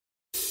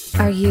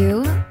Are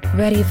you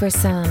ready for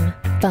some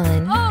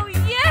fun? Oh,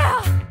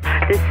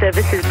 yeah! This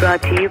service is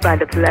brought to you by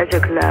the Pleasure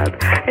Club.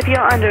 If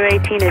you're under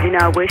 18 and do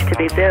not wish to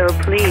be billed,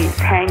 please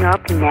hang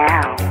up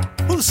now.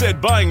 Who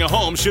said buying a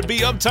home should be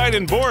uptight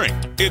and boring?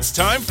 It's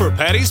time for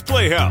Patty's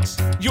Playhouse,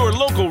 your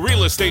local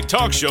real estate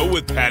talk show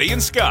with Patty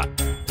and Scott.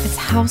 It's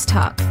house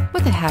talk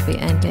with a happy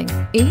ending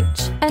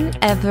each and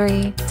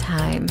every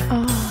time.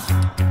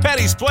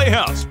 Patty's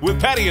Playhouse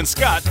with Patty and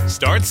Scott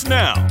starts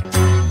now.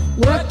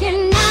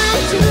 Working 9 to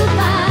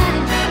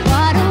 5,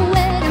 what a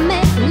way to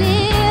make a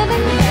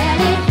living.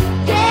 Barely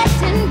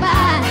getting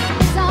by,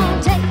 it's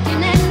all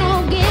taking and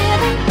no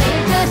giving. They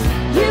just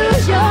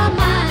use your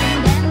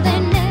mind and they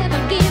never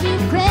give you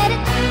credit.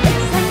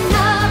 It's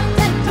enough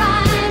to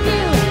drive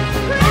you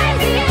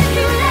crazy if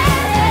you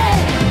let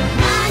it.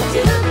 9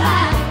 to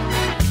 5.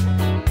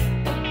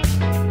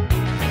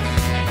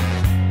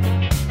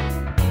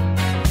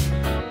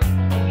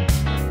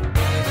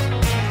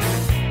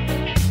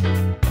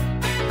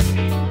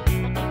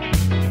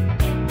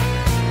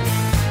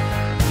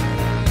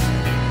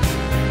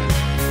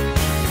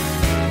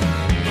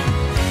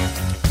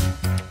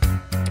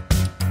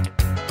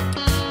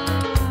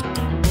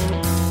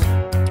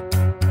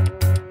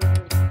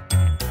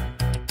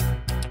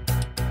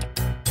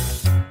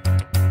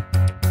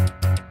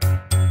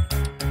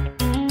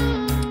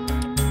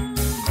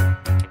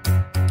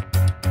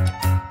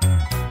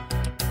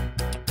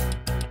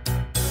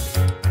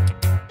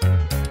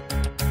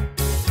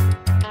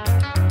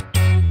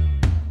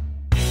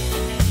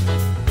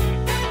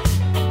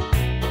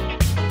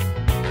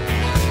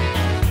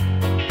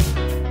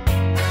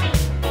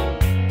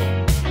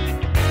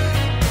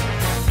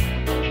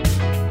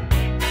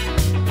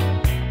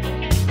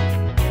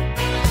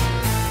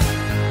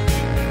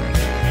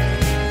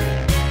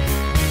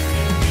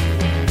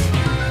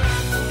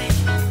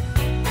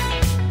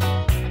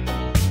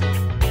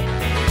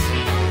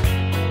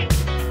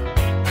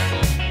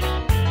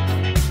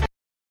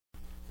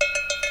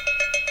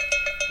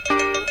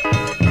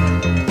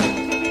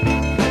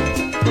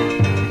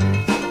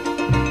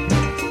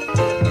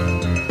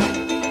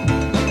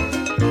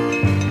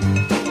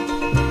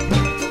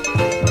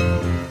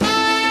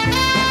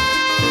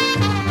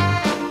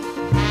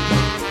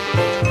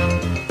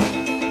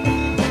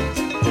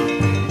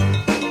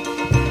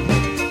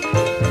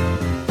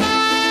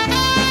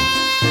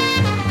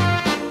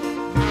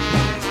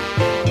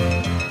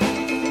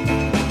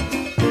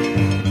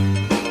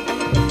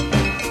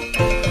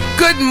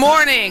 Good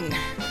morning.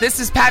 This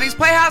is Patty's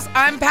Playhouse.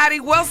 I'm Patty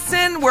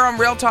Wilson. We're on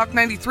Real Talk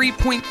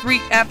 93.3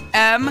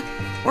 FM.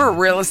 We're a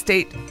real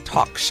estate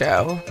talk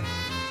show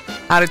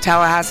out of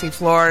Tallahassee,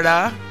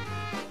 Florida.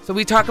 So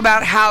we talk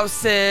about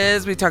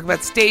houses, we talk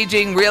about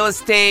staging, real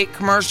estate,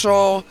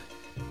 commercial,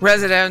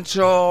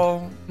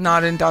 residential,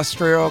 not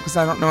industrial because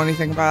I don't know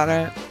anything about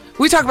it.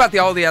 We talk about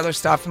all the other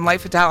stuff in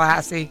life of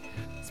Tallahassee,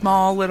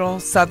 small little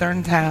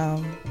southern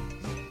town.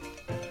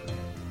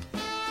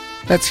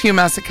 That's Hugh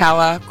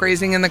Masekela,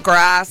 Grazing in the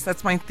Grass.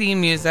 That's my theme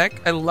music.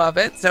 I love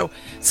it. So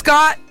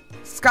Scott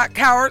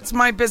Cowart's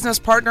my business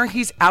partner.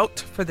 He's out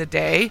for the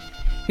day.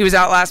 He was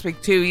out last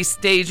week too. He's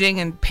staging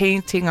and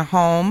painting a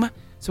home.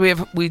 So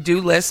we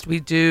do list.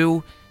 We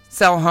do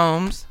sell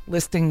homes.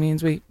 Listing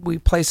means we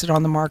place it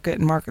on the market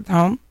and market the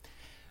home.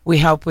 We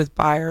help with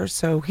buyers.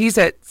 So he's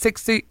at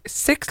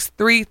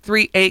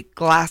 6338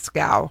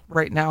 Glasgow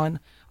right now in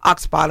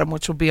Oxbottom,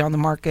 which will be on the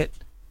market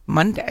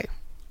Monday.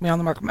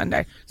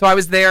 So I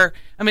was there.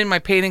 I'm in my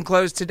painting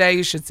clothes today.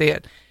 You should see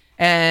it.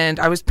 And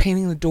I was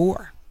painting the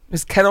door. It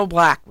was kettle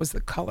black was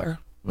the color.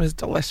 It was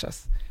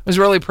delicious. It was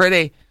really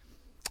pretty. It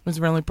was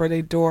a really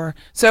pretty door.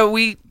 So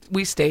we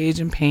stage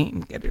and paint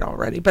and get it all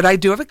ready. But I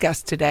do have a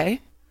guest today.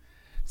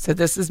 So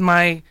this is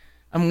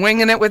I'm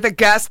winging it with a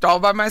guest all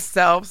by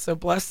myself. So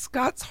bless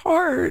Scott's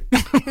heart.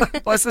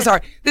 Bless his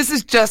heart. This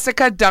is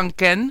Jessica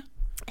Duncan.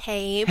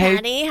 Hey,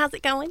 Patty. How's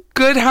it going?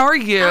 Good. How are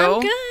you?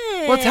 I'm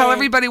good. Well, tell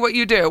everybody what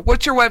you do.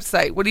 What's your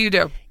website? What do you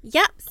do?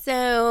 Yep.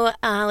 So,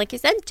 like you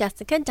said,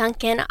 Jessica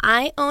Duncan.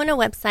 I own a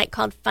website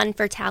called Fun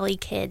for Tally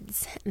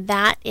Kids.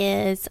 That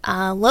is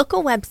a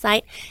local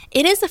website.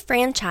 It is a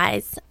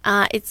franchise.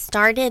 It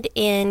started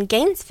in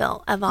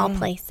Gainesville, of all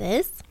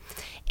places.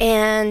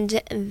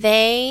 And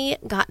they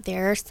got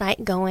their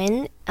site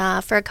going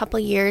for a couple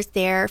years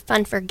there,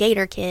 Fun for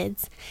Gator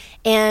Kids.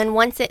 And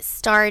once it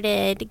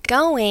started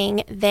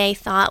going, they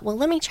thought, well,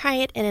 let me try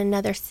it in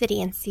another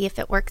city and see if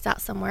it works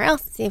out somewhere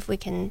else, see if we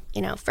can,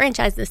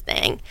 franchise this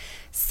thing.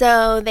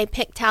 So they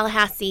picked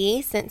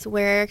Tallahassee since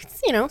we're,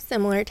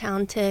 similar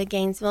town to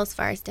Gainesville as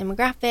far as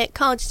demographic,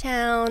 college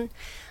town.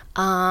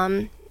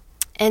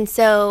 And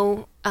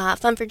so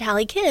Fun for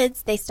Tally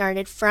Kids, they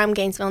started from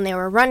Gainesville, and they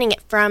were running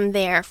it from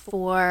there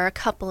for a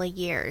couple of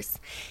years.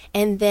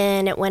 And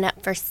then it went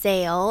up for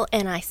sale,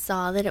 and I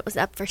saw that it was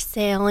up for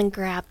sale and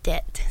grabbed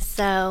it.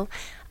 So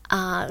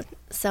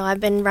I've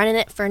been running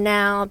it for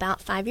now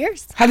about 5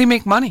 years. How do you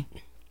make money?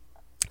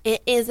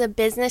 It is a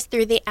business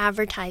through the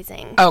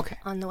advertising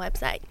on the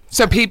website.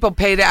 So people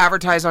pay to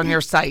advertise on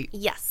your site?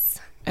 Yes.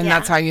 And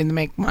that's how you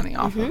make money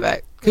off of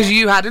it? Because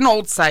you had an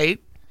old site.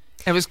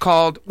 It was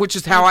called, which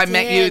is how I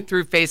met you did.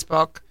 through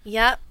Facebook.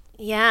 Yep.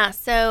 Yeah.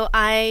 So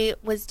I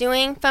was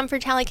doing Fun for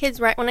Tally Kids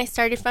right when I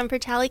started Fun for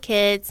Tally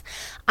Kids.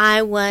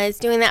 I was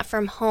doing that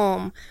from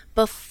home.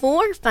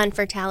 Before Fun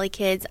for Tally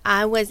Kids,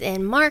 I was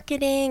in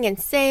marketing and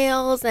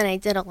sales, and I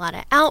did a lot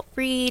of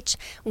outreach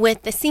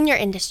with the senior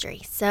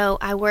industry. So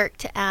I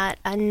worked at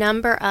a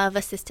number of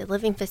assisted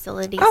living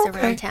facilities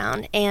around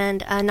town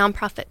and a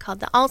nonprofit called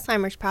the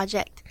Alzheimer's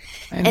Project.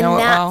 I know it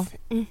well.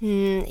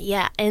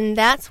 Yeah, and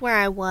that's where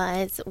I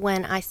was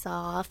when I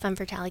saw Fun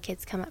for Tally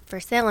Kids come up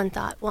for sale and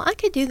thought, well, I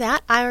could do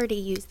that. I already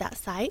use that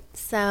site.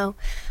 So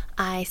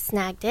I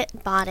snagged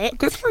it, bought it.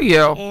 Good for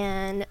you.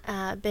 And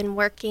been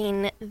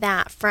working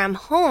that from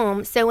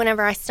home. So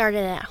whenever I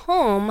started at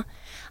home,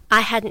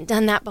 I hadn't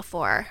done that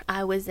before.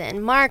 I was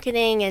in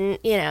marketing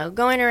and,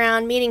 going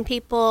around meeting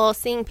people,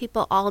 seeing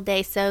people all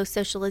day. So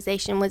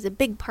socialization was a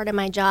big part of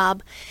my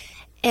job.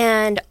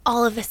 And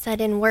all of a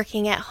sudden,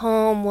 working at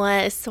home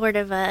was sort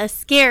of a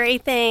scary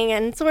thing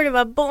and sort of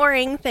a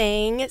boring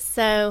thing.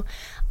 So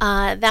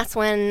that's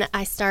when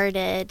I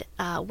started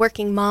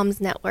Working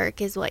Moms Network,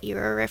 is what you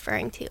were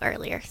referring to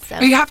earlier. So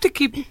You have to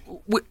keep,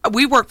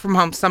 we work from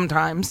home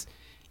sometimes.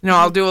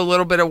 I'll do a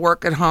little bit of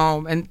work at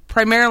home. And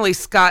primarily,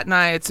 Scott and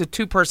I, it's a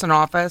 2-person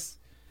office.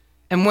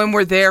 And when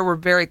we're there, we're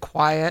very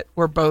quiet.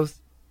 We're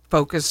both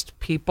focused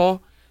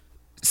people.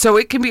 So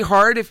it can be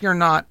hard if you're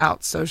not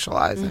out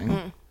socializing.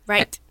 Mm-hmm.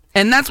 Right.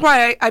 And that's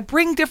why I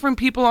bring different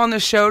people on the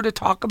show to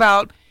talk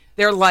about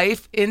their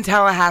life in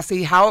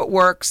Tallahassee, how it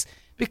works.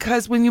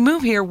 Because when you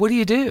move here, what do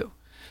you do?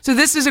 So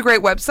this is a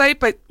great website,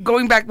 but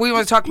going back, we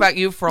want to talk about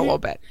you for a little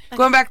bit. Okay.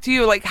 Going back to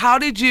you, like,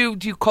 do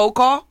you cold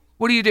call?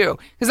 What do you do?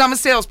 Because I'm a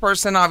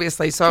salesperson,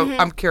 obviously, so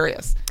I'm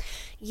curious.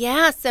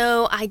 Yeah,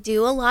 so I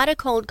do a lot of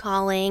cold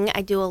calling.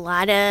 I do a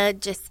lot of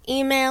just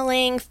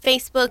emailing.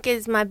 Facebook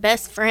is my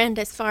best friend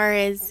as far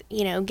as,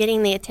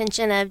 getting the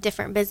attention of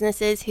different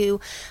businesses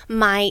who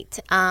might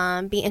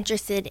be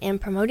interested in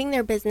promoting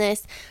their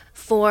business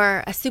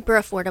for a super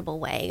affordable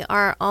way.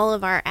 All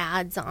of our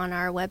ads on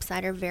our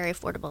website are very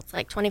affordable. It's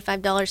like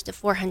 $25 to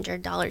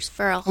 $400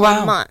 for a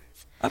whole month.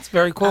 That's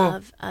very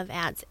cool. Of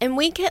ads. And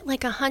we get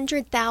like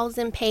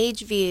 100,000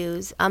 page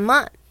views a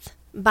month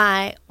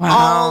by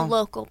all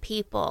local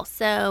people.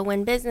 So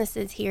when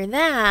businesses hear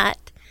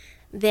that,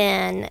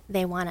 then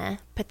they want to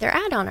put their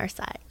ad on our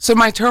site. So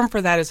my term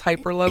for that is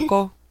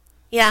hyperlocal.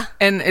 Yeah.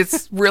 And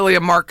it's really a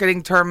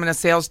marketing term and a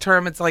sales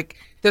term. It's like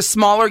the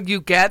smaller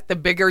you get, the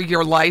bigger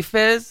your life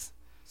is.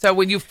 So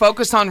when you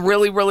focus on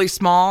really, really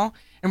small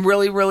and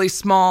really, really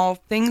small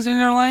things in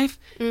your life,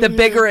 the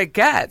bigger it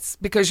gets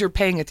because you're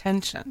paying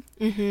attention.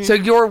 So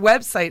your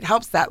website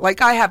helps that.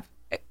 Like I have,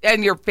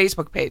 and your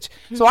Facebook page.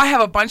 So I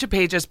have a bunch of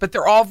pages, but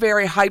they're all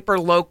very hyper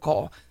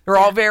local. They're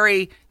all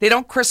they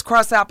don't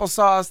crisscross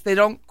applesauce. They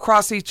don't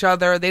cross each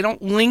other. They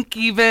don't link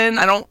even.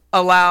 I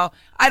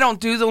don't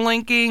do the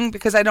linking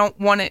because I don't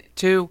want it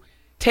to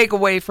take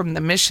away from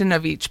the mission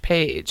of each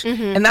page.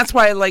 And that's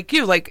why I like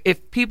you. Like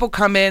if people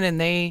come in and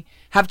they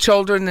have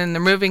children and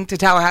they're moving to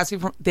Tallahassee,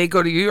 they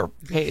go to your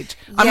page.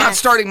 I'm not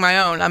starting my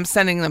own. I'm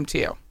sending them to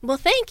you. Well,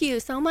 thank you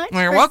so much.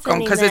 You're welcome,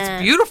 because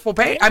it's beautiful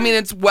page. Yeah. I mean,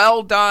 it's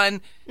well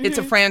done. It's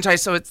a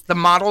franchise, so the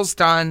model's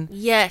done.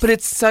 Yes. But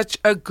it's such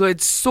a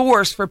good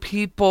source for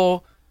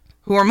people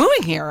who are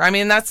moving here. I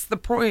mean, that's the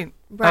point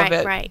of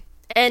it. Right.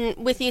 And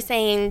with you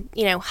saying,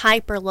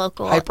 hyper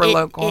local,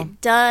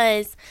 it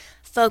does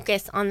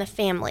focus on the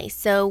family.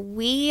 So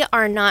we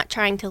are not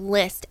trying to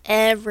list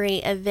every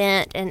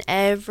event and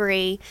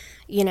every,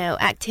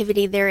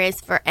 activity there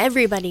is for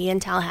everybody in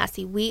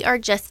Tallahassee. We are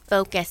just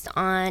focused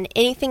on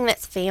anything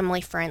that's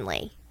family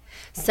friendly.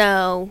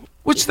 So,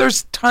 which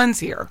there's tons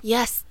here.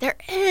 Yes, there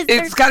is.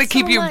 It's got to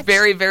keep you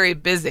very, very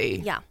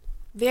busy. Yeah.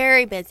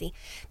 Very busy.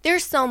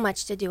 There's so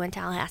much to do in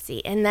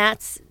Tallahassee, and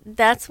that's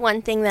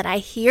one thing that I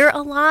hear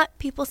a lot.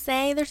 People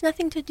say there's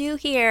nothing to do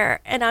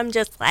here, and I'm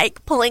just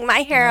like pulling my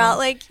hair out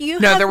like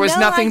No, there was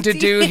nothing to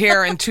do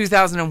here in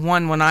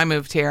 2001 when I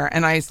moved here,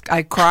 and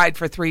I cried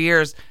for 3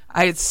 years.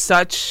 I had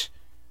such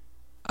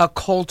a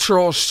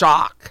cultural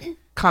shock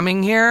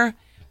coming here,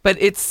 but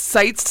it's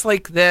sites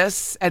like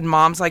this and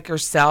moms like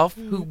yourself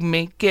who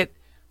make it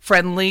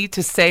friendly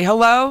to say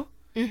hello,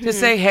 to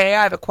say, hey,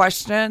 I have a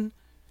question.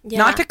 Yeah.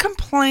 Not to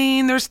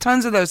complain, there's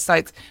tons of those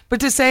sites,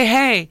 but to say,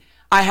 hey,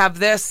 I have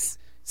this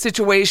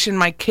situation,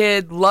 my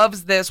kid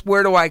loves this,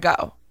 where do I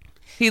go?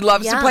 He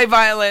loves to play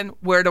violin,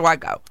 where do I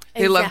go?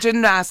 They love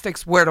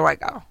gymnastics, where do I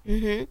go?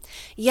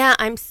 Yeah,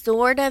 I'm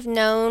sort of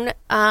known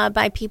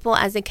by people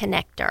as a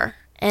connector.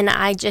 And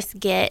I just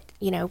get,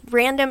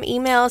 random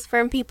emails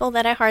from people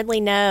that I hardly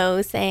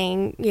know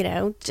saying,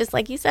 just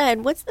like you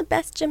said, what's the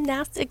best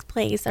gymnastics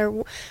place?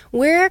 Or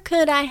where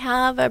could I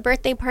have a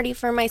birthday party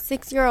for my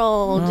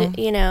 6-year-old?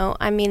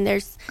 I mean,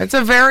 it's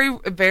a very,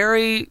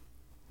 very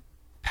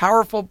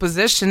powerful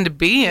position to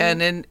be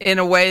in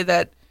a way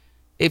that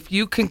if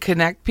you can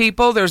connect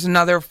people, there's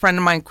another friend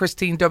of mine,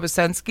 Christine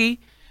Dobosensky,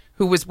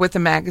 who was with the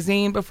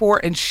magazine before.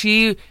 And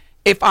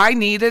if I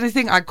need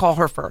anything, I call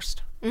her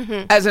first.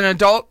 As an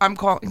adult, I'm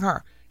calling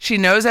her. She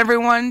knows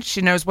everyone.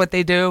 She knows what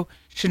they do.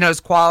 She knows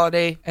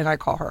quality, and I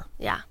call her.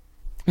 Yeah.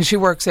 And she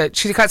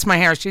cuts my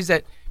hair. She's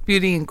at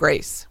Beauty and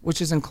Grace,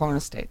 which is in Kelowna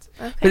Estates.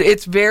 Okay. But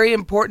it's very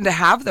important to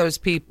have those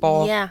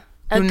people. Yeah.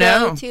 A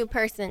go-to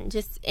person.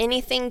 Just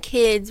anything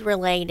kids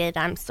related,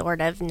 I'm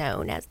sort of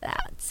known as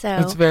that. So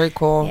That's very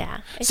cool. Yeah.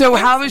 So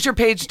how is your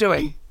page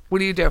doing? What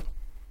do you do?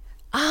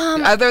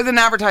 Other than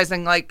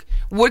advertising, like,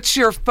 what's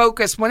your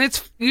focus? When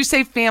you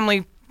say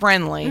family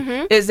friendly,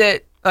 is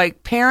it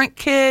like parent,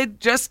 kid,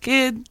 just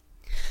kid?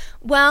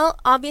 Well,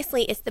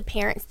 obviously, it's the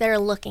parents that are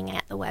looking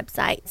at the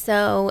website.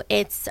 So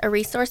it's a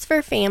resource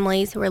for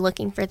families who are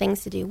looking for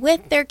things to do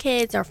with their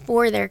kids or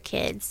for their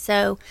kids.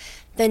 So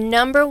the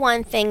number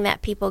one thing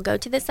that people go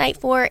to the site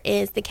for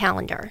is the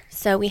calendar.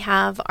 So we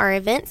have our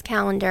events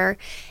calendar.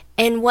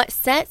 And what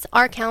sets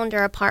our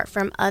calendar apart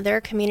from other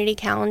community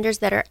calendars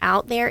that are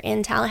out there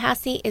in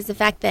Tallahassee is the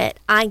fact that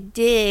I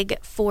dig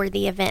for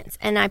the events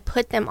and I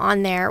put them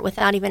on there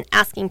without even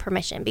asking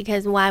permission,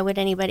 because why would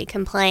anybody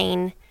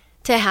complain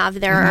to have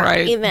their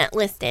event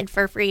listed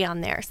for free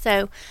on there?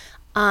 So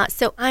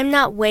I'm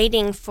not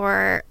waiting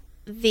for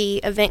the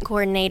event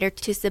coordinator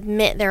to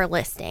submit their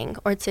listing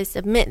or to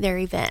submit their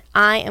event.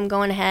 I am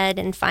going ahead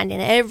and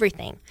finding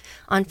everything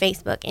on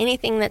Facebook,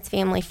 anything that's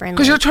family friendly.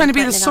 Because you're trying to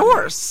be the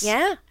source.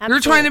 Yeah, absolutely.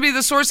 You're trying to be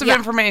the source of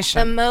information.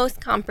 The most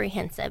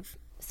comprehensive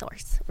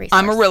resource.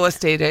 I'm a real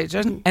estate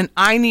agent, and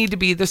I need to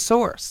be the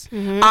source.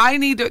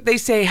 They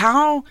say,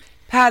 how,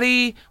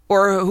 Patty,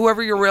 or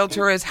whoever your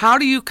realtor is, how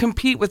do you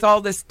compete with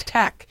all this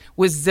tech,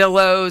 with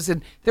Zillows,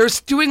 and they're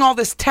doing all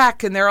this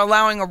tech, and they're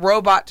allowing a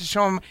robot to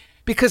show them,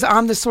 because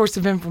I'm the source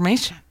of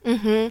information.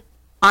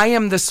 I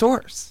am the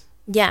source.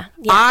 Yeah.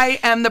 I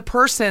am the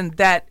person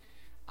that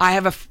I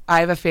have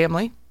a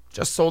family,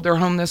 just sold their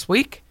home this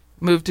week,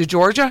 moved to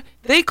Georgia.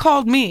 They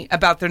called me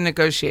about their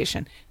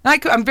negotiation.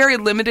 And I'm very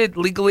limited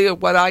legally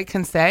of what I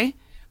can say,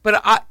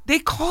 but they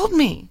called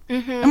me.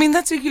 I mean,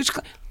 that's a huge,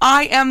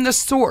 I am the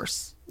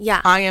source.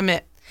 Yeah. I am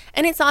it.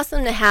 And it's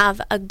awesome to have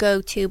a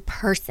go-to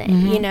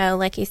person, you know,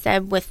 like you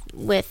said,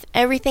 with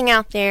everything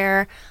out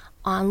there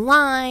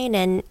online,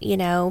 and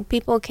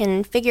people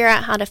can figure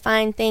out how to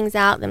find things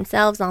out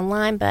themselves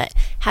online, but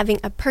having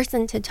a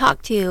person to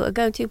talk to, a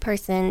go-to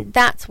person,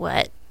 that's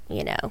what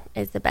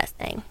is the best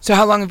thing. So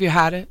how long have you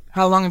had it?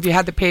 How long have you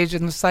had the page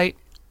and the site?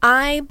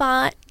 I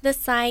bought the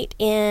site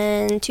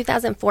in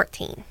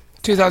 2014.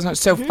 2000,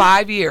 so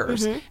 5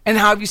 years. And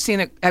how have you seen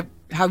it? How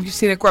have you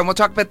seen it grow? We'll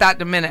talk about that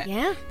in a minute.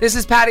 Yeah. This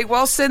is Patty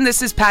Wilson.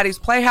 This is Patty's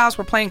Playhouse.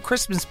 We're playing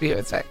Christmas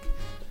music.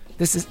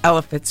 This is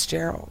Ella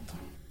Fitzgerald.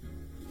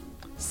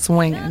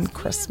 Swinging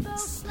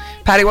Christmas.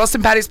 Patty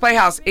Wilson, Patty's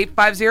Playhouse,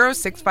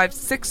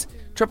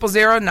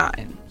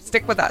 850-656-0009.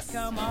 Stick with us.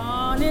 Come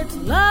on, it's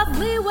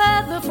lovely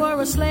weather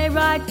for a sleigh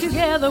ride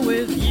together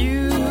with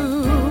you.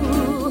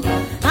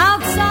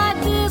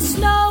 Outside the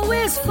snow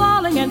is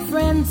falling and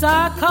friends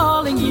are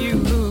calling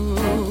you.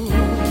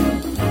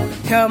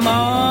 Come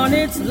on,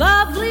 it's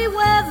lovely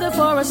weather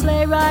for a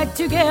sleigh ride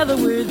together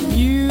with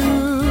you.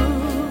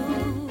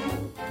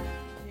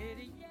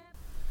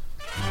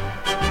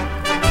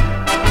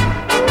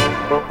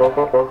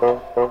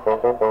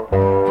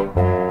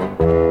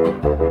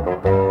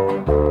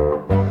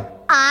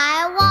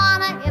 I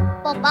want a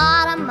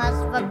hippopotamus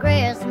for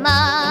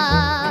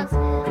Christmas.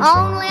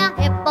 Only a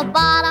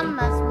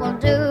hippopotamus will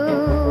do.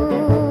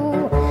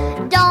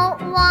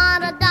 Don't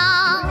want a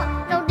doll,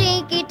 no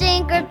dinky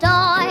tinker toy.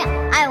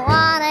 I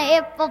want a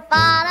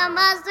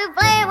hippopotamus to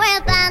play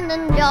with and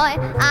enjoy.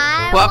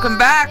 Welcome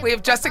back. We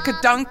have Jessica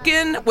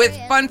Duncan with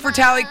Fun for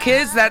Tally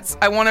Kids. That's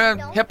I Want a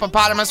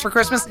Hippopotamus for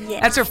Christmas.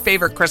 Yes. That's her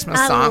favorite Christmas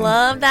I song.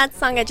 love that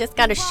song. I just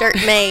got a shirt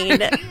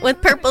made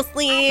with purple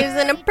sleeves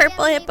and a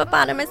purple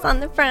hippopotamus on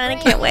the front.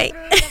 I can't wait.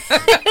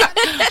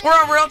 We're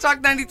on Real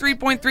Talk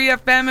 93.3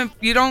 FM. If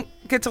you don't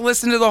get to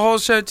listen to the whole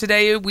show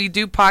today, we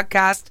do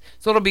podcast.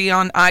 So it'll be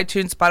on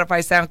iTunes,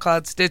 Spotify,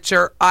 SoundCloud,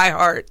 Stitcher,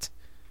 iHeart.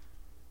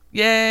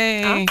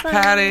 Yay, Awesome.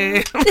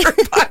 Patty.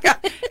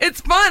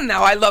 It's fun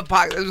now. I love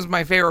podcasts. This was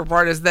my favorite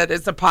part, is that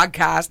it's a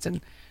podcast, and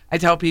I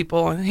tell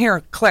people,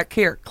 here, click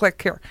here,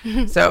 click here.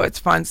 So it's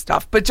fun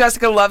stuff. But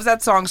Jessica loves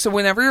that song. So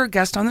whenever you're a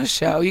guest on the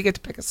show, you get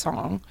to pick a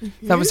song.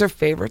 That was her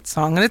favorite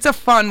song. And it's a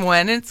fun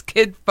one. It's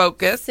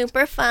kid-focused.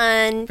 Super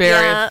fun.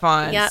 Very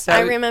fun. Yeah, So-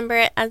 I remember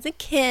it as a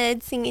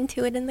kid singing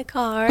to it in the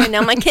car. And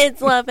now my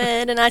kids love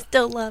it, and I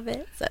still love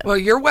it. So. Well,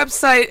 your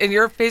website and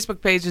your Facebook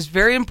page is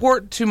very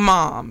important to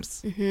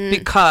moms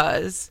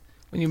because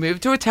when you move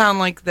to a town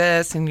like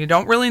this and you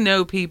don't really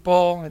know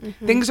people and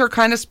things are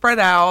kind of spread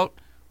out,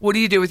 what do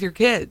you do with your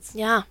kids?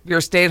 Yeah. If you're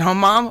a stay-at-home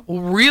mom,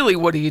 really,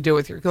 what do you do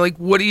with your kids?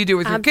 What do you do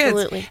with your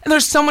Absolutely. kids? And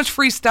there's so much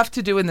free stuff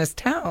to do in this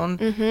town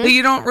that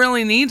you don't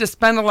really need to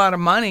spend a lot of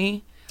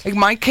money. Like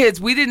my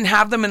kids, we didn't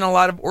have them in a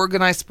lot of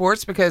organized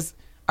sports because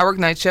I work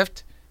night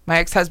shift. My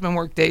ex-husband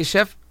worked day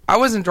shift. I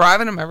wasn't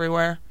driving them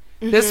everywhere.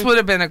 This would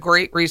have been a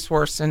great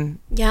resource in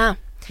Yeah.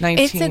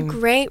 19. It's a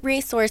great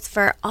resource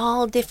for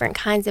all different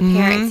kinds of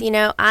parents.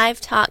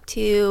 I've talked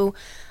to,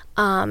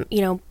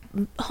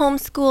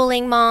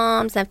 homeschooling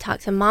moms. I've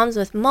talked to moms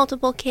with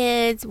multiple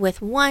kids,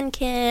 with one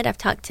kid. I've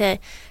talked to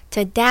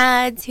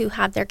dads who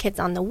have their kids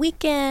on the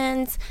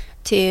weekends,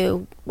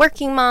 to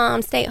working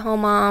moms,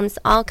 stay-at-home moms.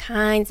 All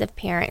kinds of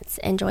parents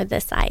enjoy the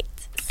site.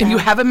 And you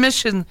have a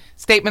mission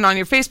statement on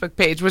your Facebook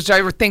page, which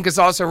I think is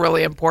also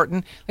really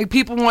important. Like,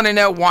 people want to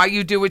know why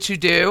you do what you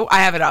do. I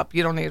have it up.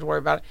 You don't need to worry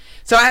about it.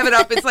 So I have it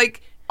up. It's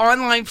like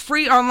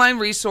free online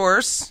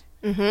resource.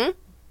 Mm-hmm.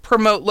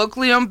 Promote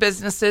locally owned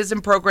businesses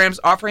and programs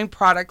offering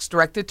products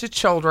directed to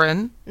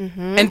children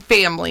and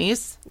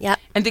families. Yep.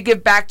 And to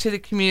give back to the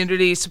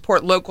community,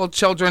 support local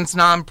children's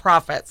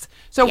nonprofits.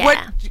 So what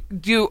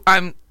do you,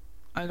 I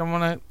don't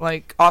want to,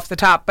 like, off the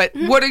top, but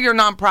what are your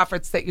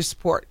nonprofits that you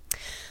support?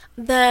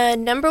 The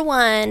number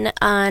one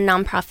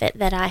nonprofit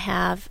that I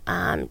have,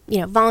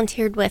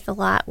 volunteered with a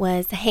lot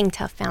was the Hang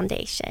Tough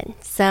Foundation.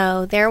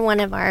 So they're one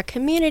of our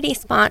community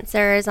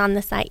sponsors. On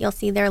the site, you'll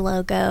see their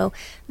logo.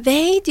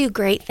 They do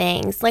great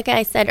things. Like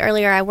I said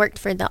earlier, I worked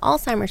for the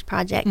Alzheimer's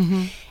Project.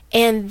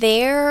 And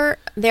their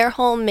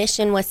whole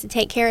mission was to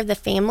take care of the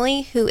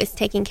family who is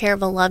taking care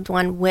of a loved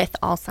one with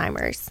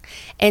Alzheimer's.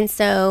 And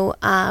so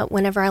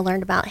whenever I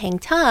learned about Hang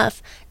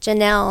Tough,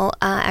 Janelle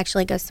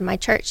actually goes to my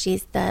church.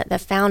 She's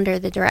the founder,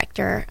 the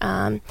director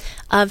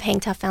of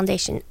Hang Tough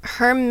Foundation.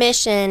 Her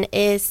mission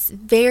is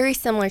very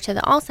similar to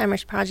the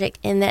Alzheimer's Project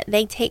in that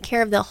they take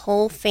care of the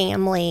whole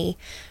family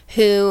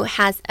who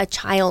has a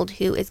child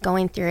who is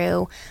going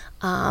through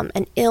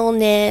an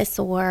illness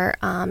or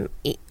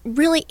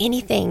really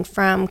anything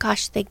from,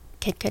 the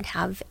kid could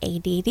have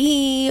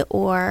ADD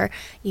or,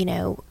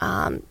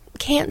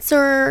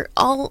 cancer,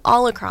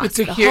 all across It's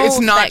the whole it's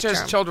not spectrum.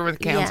 just children with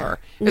cancer.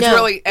 Yeah. It's No.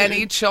 really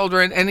any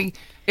children,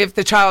 if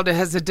the child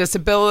has a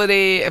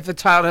disability, if the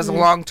child has a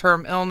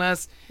long-term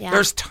illness,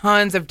 there's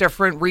tons of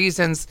different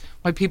reasons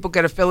why people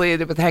get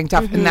affiliated with Hang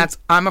Tough. And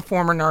I'm a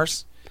former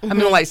nurse.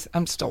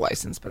 I'm still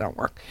licensed, but I don't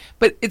work.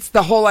 But it's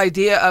the whole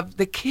idea of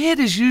the kid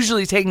is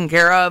usually taken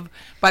care of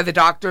by the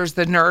doctors,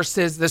 the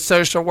nurses, the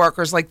social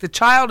workers. Like, the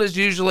child is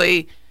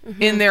usually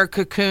in their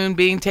cocoon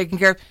being taken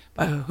care of.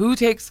 But who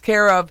takes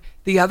care of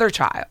the other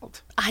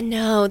child? I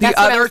know. The That's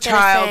what I other was gonna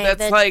child say,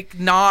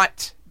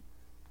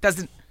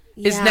 that's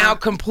is now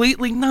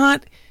completely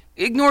not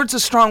ignored's a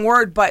strong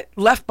word, but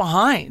left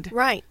behind.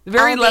 Right.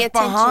 Very All the left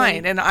attention.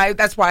 behind. And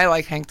that's why I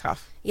like Hang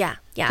Tough. Yeah.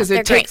 Because they're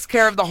it takes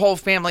care of the whole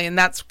family, and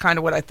that's kind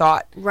of what I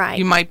thought. Right.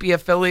 You might be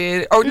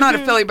affiliated, or not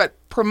affiliated, but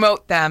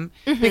promote them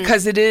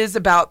because it is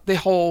about the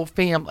whole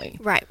family.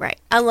 Right.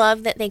 I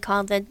love that they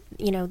call the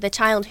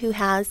child who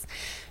has,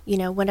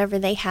 whatever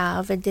they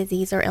have, a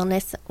disease or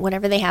illness,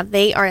 whatever they have,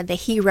 they are the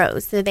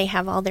heroes. So they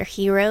have all their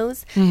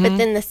heroes, but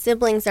then the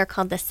siblings are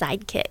called the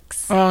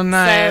sidekicks. Oh,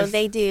 nice. So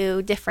they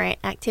do different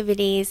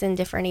activities and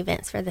different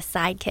events for the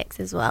sidekicks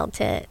as well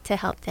to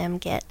help them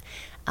get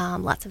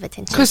lots of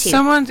attention. Because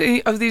some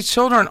of these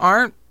children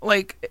aren't,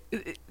 like,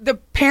 the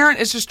parent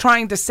is just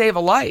trying to save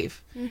a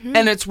life.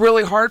 And it's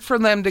really hard for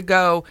them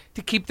to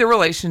keep the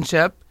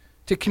relationship,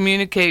 to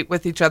communicate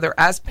with each other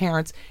as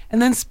parents,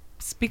 and then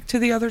speak to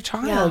the other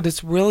child. Yeah.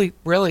 It's really,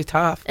 really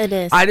tough. It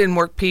is. I didn't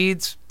work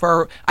peds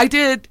I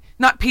did,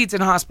 not peds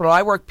in hospital.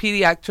 I worked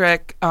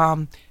pediatric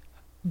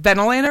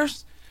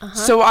ventilators.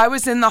 So I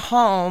was in the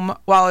home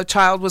while a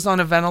child was on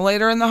a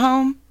ventilator in the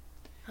home.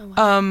 Oh,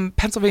 wow.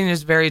 Pennsylvania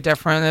is very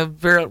different.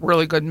 They have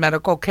really good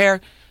medical care.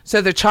 So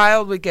the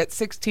child would get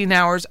 16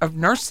 hours of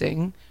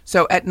nursing.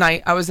 So at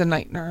night, I was a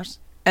night nurse.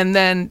 And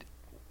then,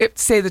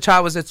 say the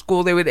child was at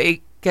school, they would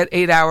get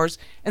 8 hours.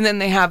 And then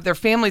they have their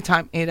family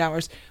time 8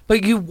 hours.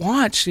 But you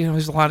watch,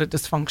 there's a lot of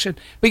dysfunction.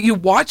 But you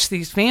watch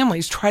these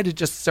families try to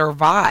just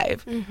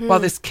survive while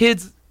this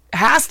kid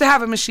has to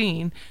have a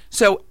machine.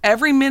 So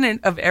every minute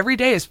of every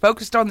day is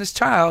focused on this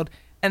child.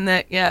 And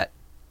yet,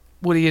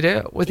 what do you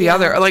do with the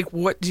other? Like,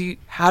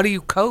 how do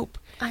you cope?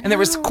 And there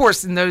was, of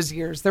course, in those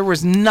years, there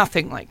was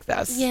nothing like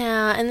this.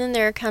 Yeah, and then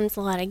there comes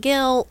a lot of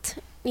guilt,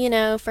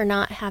 for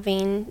not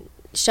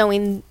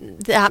showing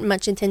that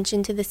much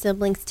attention to the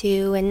siblings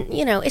too, and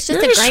it's just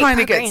you're a just great trying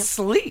program. to get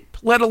sleep,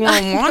 let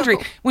alone laundry.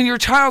 When your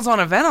child's on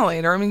a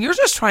ventilator, you're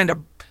just trying to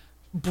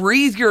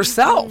breathe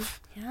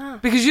yourself. Yeah.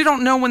 Because you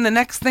don't know when the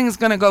next thing's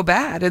going to go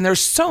bad, and there's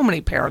so many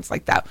parents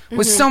like that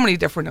with so many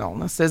different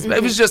illnesses. But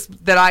it was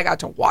just that I got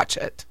to watch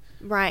it.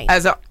 Right.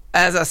 As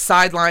a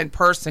sideline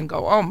person,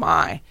 go, oh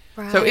my.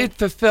 Right. So it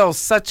fulfills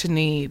such a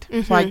need.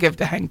 So I give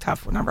to Hang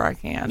Tough whenever I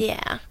can.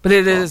 Yeah. But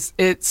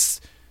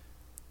it's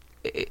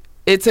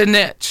a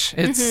niche.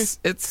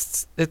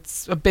 It's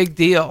a big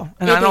deal.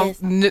 And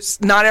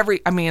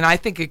I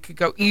think it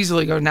could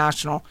easily go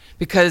national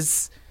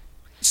because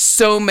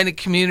so many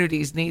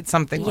communities need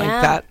something like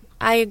that.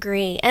 I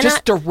agree. And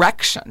just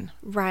direction.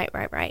 Right.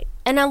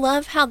 And I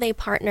love how they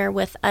partner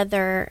with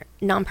other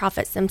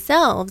nonprofits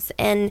themselves,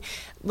 and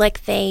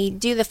like they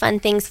do the fun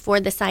things for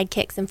the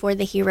sidekicks and for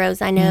the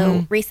heroes. I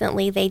know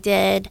recently they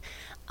did,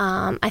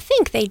 I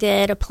think they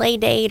did a play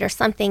date or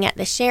something at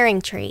the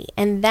Sharing Tree,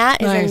 and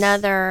that is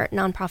another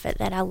nonprofit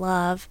that I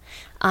love.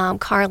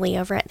 Carly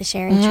over at the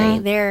Sharing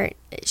Tree,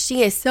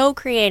 she is so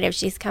creative.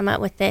 She's come up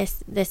with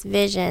this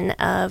vision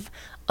of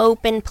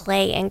open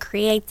play and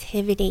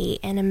creativity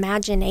and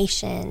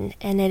imagination,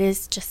 and it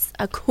is just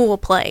a cool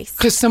place.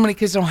 Because so many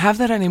kids don't have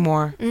that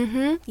anymore.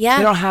 Yeah,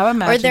 They don't have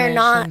imagination. or they're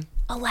not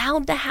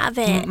allowed to have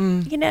it.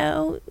 You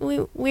know,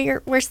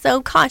 we're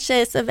so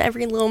cautious of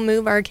every little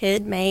move our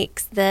kid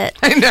makes that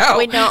I know.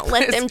 we don't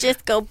let them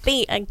just go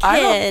beat a kid. I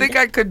don't think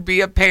I could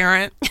be a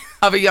parent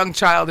of a young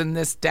child in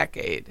this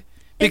decade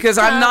because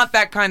I'm not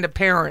that kind of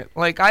parent.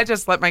 Like, I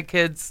just let my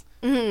kids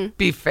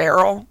be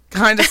feral,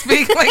 kind of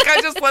speak. Like, I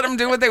just let them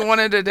do what they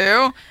wanted to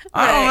do.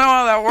 I don't know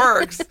how that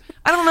works.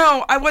 I don't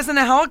know. I wasn't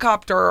a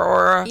helicopter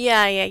or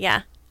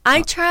Yeah.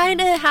 I try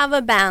to have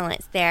a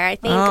balance there. I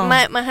think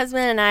my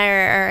husband and I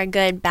are a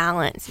good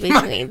balance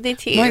between the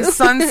two. My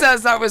son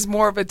says I was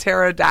more of a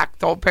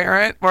pterodactyl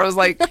parent, where I was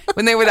like,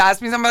 when they would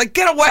ask me something, I'm like,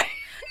 get away.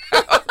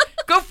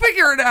 Go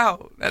figure it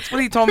out. That's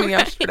what he told me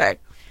yesterday.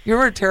 You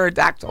were a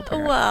pterodactyl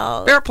parent.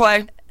 Well, fair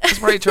play. It's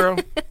pretty true.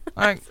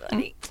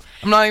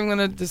 I'm not even going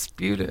to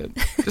dispute it.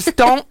 Just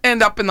don't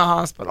end up in the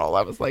hospital.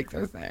 That was like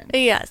their thing.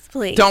 yes,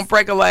 please. Don't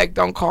break a leg.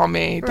 Don't call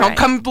me. Don't Right.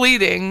 come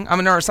bleeding. I'm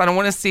a nurse. I don't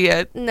want to see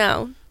it.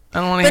 No. I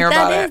don't want to hear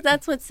about it.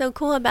 That's what's so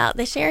cool about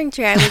the sharing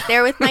tree. I was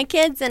there with my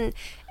kids, and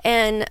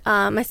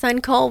my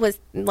son Cole was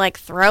like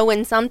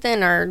throwing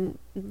something or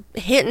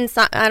hitting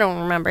something. I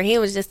don't remember. He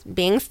was just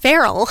being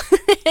feral.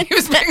 He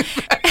was being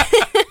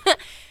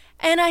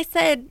And I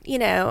said, you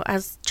know, I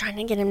was trying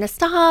to get him to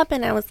stop,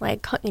 and I was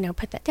like, you know,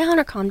 put that down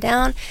or calm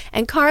down.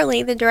 And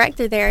Carly, the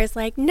director there, is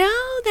like, no,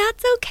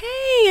 that's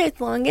okay. As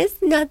long as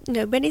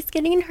nobody's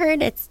getting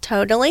hurt, it's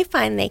totally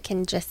fine. They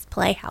can just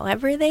play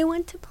however they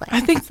want to play. I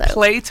think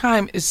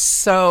playtime is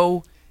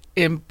so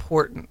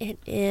important. It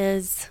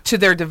is. To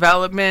their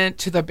development,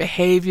 to their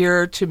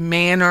behavior, to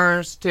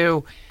manners,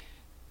 to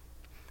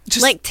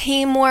just like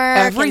teamwork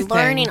everything. and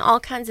learning all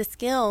kinds of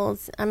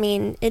skills. I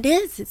mean,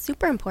 it's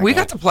super important. We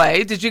got to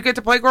play. Did you get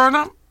to play growing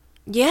up?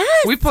 Yes,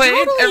 We played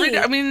totally. every day.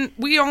 I mean,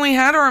 we only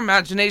had our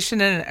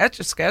imagination and an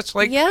Etch-a-Sketch.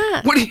 Like,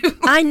 Yeah. what do you?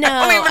 I know.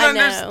 I don't even I know.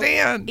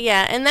 understand.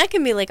 Yeah, and that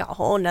can be like a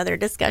whole nother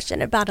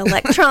discussion about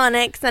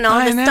electronics and all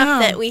I the know.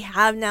 stuff that we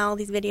have now, all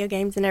these video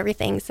games and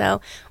everything.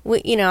 So,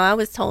 I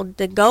was told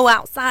to go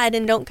outside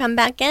and don't come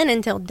back in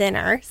until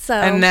dinner. So,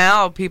 And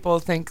now people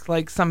think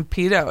like some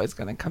pedo is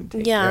going to come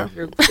take Yeah.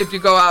 you if you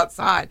go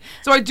outside.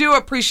 So I do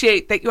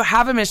appreciate that you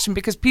have a mission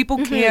because people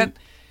Mm-hmm. can't.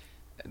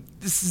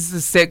 This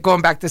is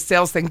going back to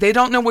sales thing. They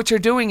don't know what you're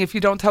doing if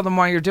you don't tell them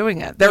why you're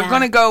doing it. They're Yeah.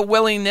 going to go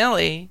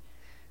willy-nilly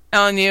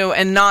on you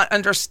and not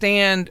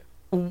understand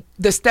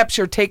the steps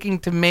you're taking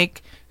to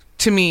make,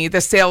 to me,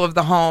 the sale of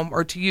the home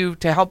or to you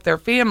to help their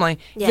family.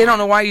 Yeah. They don't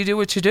know why you do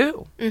what you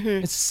do.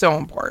 Mm-hmm. It's so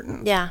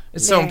important. Yeah,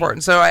 It's so very.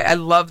 important. So I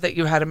love that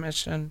you had a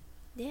mission.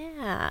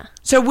 yeah.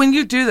 So when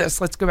you do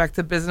this, let's go back to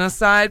the business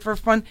side for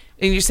fun.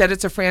 And you said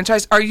it's a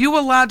franchise. Are you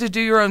allowed to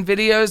do your own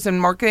videos and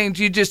marketing?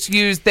 Do you just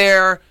use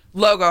their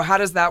logo? How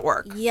does that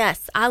work?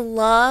 Yes, I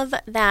love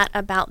that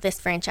about this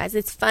franchise.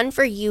 It's fun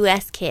for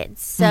U.S.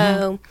 kids.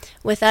 So,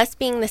 with us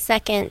being the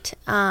second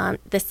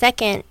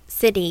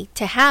city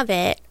to have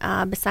it,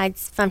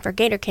 besides Fun for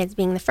Gator Kids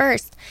being the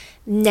first,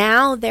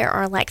 now there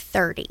are like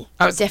 30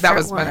 That different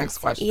was my ones. next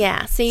question.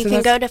 Yeah, so you So can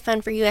that's- go to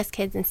Fun for U.S.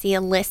 Kids and see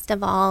a list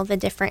of all the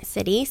different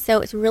cities.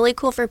 So it's really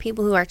cool for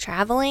people who are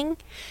traveling,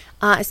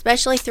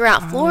 especially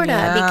throughout Florida,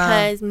 yeah.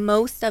 because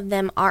most of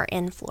them are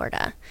in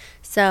Florida.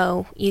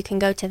 So you can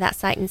go to that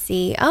site and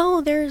see,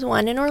 oh, there's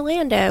one in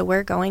Orlando.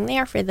 We're going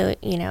there for the,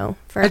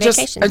 for a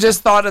vacation. I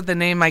just thought of the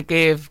name I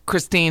gave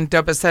Christine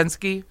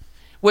Dobosensky.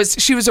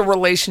 She was a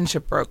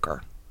relationship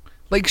broker.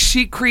 Like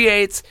she's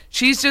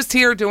just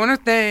here doing her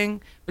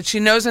thing, but she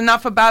knows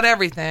enough about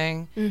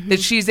everything that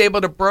she's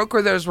able to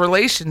broker those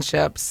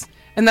relationships.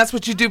 And that's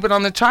what you do, but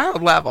on the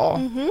child level.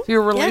 So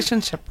you're a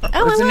relationship broker.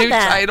 Oh, It's I a love new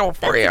that. title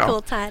for you. That's a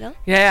cool title.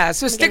 Yeah,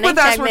 so stick with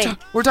name us. tag me.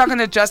 We're talking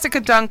to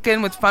Jessica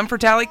Duncan with Fun for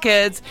Tally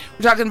Kids.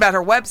 We're talking about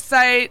her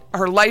website,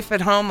 her life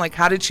at home, like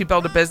how did she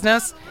build a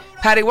business.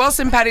 Patty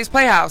Wilson, Patty's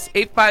Playhouse,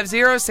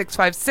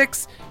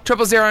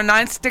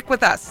 850-656-0009. Stick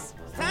with us.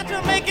 Santa,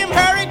 make him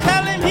hurry,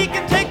 tell him he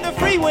can take the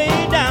freeway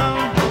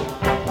down.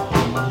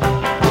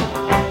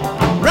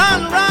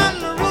 Run,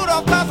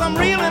 Rudolph, 'cause I'm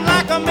reeling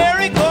like a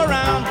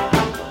merry-go-round.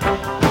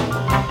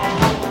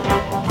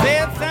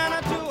 Said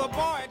Santa to a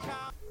boy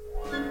child.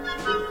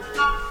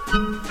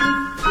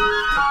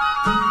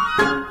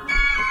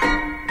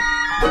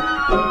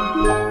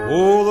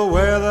 Oh, the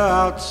weather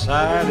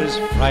outside is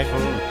frightful,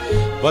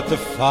 but the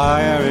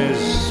fire is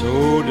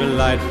so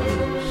delightful.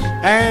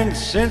 And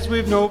since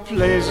we've no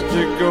place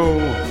to go,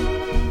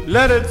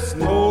 let it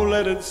snow,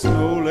 let it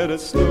snow, let it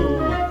snow.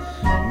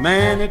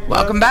 Man, it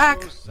Welcome back.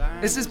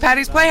 This is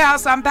Patty's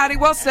Playhouse. I'm Patty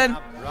Wilson.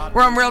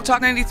 We're on Real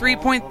Talk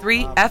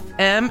 93.3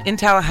 FM in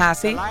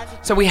Tallahassee.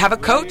 So we have a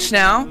coach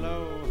now,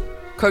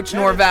 Coach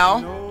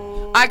Norvell.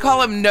 I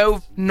call him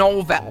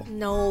Nolvel.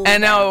 No.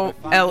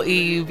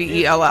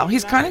 Nolevell.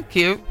 He's kind of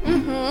cute,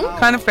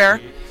 kind of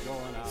fair.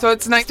 So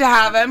it's nice to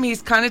have him.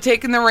 He's kind of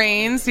taking the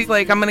reins. He's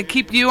like, I'm going to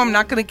keep you. I'm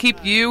not going to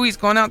keep you. He's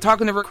going out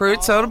talking to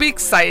recruits. So it'll be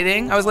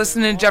exciting. I was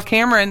listening to Jeff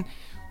Cameron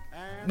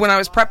when I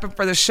was prepping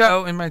for the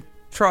show in my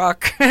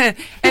truck.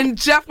 And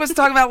Jeff was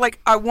talking about, like,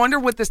 I wonder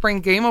what the spring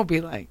game will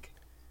be like.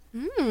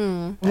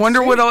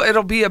 Wonder what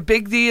it'll be a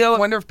big deal. I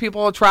wonder if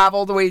people will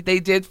travel the way they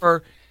did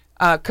for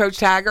Coach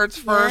Taggart's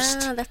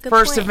first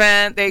point.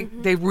 event.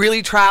 They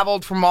really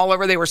traveled from all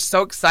over. They were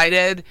so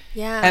excited.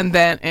 Yeah. And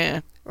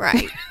then,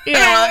 Right.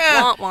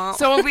 Yeah. Womp womp.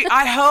 So it'll be,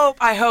 I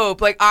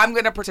hope, like, I'm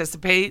going to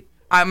participate.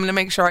 I'm going to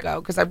make sure I go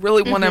because I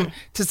really want him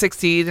to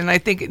succeed. And I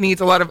think it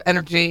needs a lot of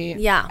energy.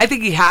 Yeah. I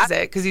think he has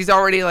it because he's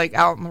already, like,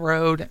 out on the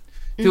road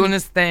doing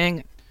his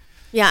thing.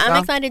 Yeah,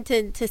 I'm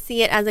excited to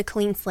see it as a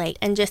clean slate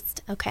and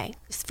just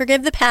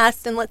forgive the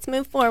past and let's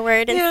move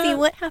forward and see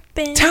what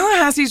happens.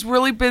 Tallahassee's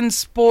really been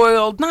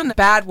spoiled, not in a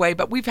bad way,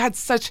 but we've had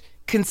such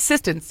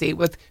consistency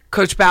with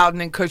Coach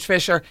Bowden and Coach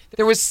Fisher.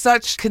 There was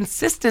such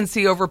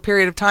consistency over a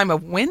period of time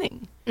of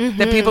winning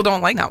that people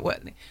don't like not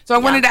winning. So I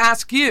wanted to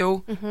ask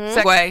you,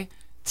 segue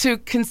to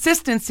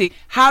consistency.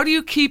 How do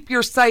you keep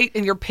your site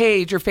and your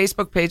page, your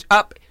Facebook page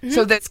up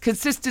so that's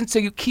consistent so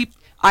you keep,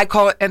 I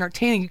call it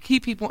entertaining. You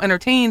keep people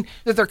entertained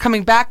that they're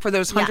coming back for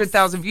those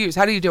 100,000 views.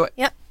 How do you do it?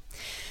 Yep.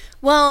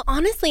 Well,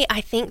 honestly,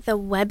 I think the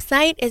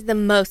website is the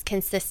most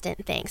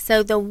consistent thing.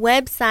 So the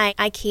website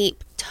I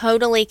keep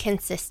totally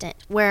consistent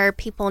where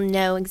people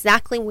know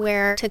exactly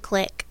where to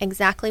click,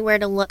 exactly where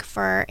to look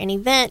for an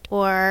event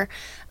or,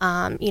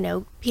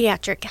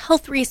 pediatric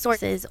health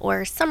resources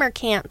or summer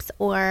camps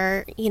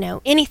or,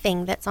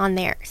 anything that's on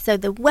there. So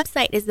the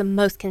website is the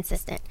most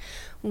consistent.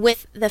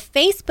 With the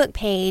Facebook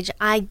page,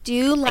 I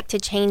do like to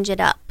change it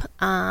up,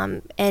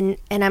 and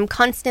I'm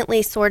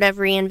constantly sort of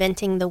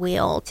reinventing the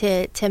wheel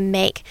to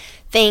make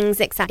things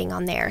exciting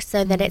on there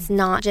so that it's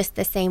not just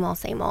the same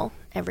old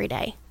every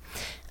day.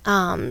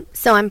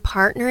 So I'm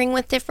partnering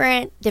with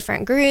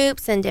different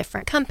groups and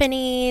different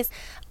companies.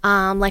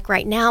 Like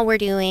right now we're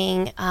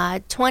doing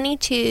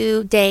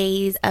 22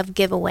 days of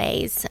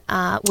giveaways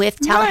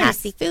with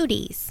Tallahassee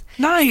Foodies.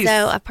 Nice.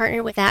 So I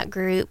partnered with that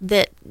group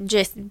that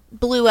just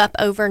blew up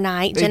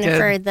overnight. They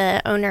Jennifer, did.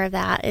 the owner of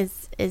that,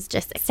 is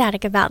just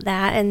ecstatic about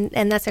that,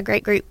 and that's a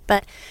great group.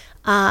 But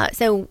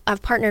so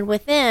I've partnered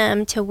with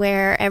them to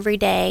where every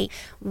day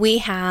we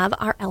have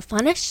our Elf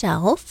on a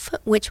Shelf,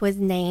 which was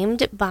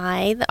named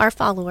by our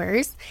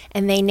followers,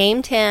 and they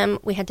named him.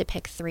 We had to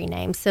pick 3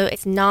 names, so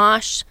it's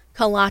Nosh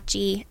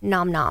Kalachi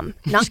Nom Nom.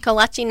 Nosh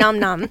Kalachi Nom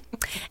Nom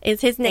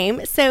is his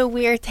name. So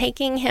we're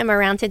taking him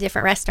around to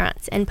different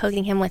restaurants and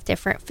posing him with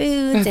different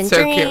foods and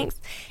so drinks. cute.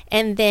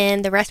 And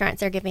then the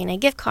restaurants are giving a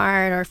gift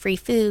card or free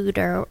food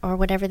or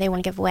whatever they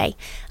want to give away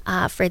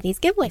for these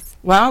giveaways.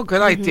 Wow,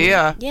 good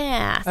idea.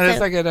 Yeah. That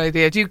is a good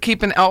idea. Do you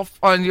keep an elf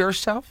on your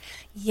shelf?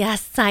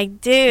 Yes, I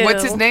do.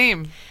 What's his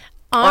name?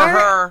 Or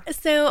her?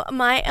 So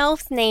my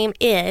elf's name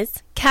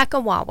is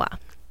Kakawawa.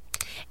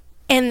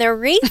 And the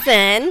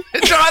reason...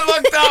 John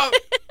looked up.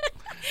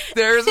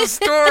 There's a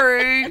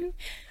story.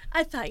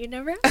 I thought you'd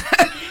never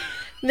ask.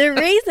 The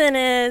reason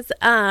is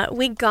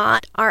we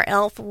got our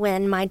elf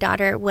when my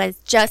daughter was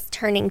just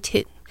turning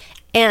 2.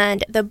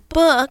 And the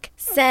book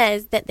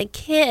says that the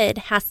kid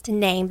has to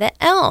name the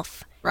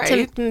elf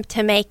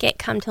to make it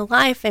come to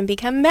life and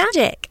become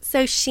magic.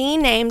 So she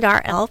named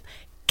our elf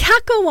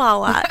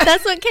Kakawawa.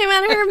 That's what came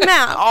out of her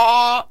mouth.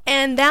 Aw.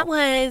 And that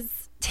was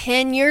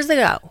 10 years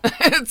ago.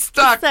 It's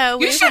stuck. So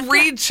you should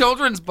read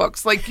children's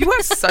books. Like, you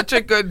have such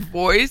a good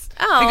voice.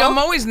 Oh. Like, I'm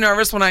always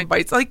nervous when I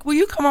invite. Like, will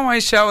you come on my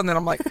show? And then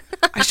I'm like,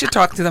 I should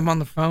talk to them on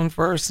the phone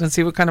first and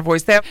see what kind of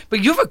voice they have.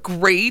 But you have a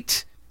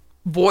great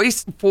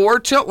voice for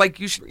children. Like,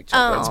 you should read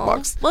children's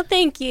books. Well,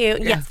 thank you.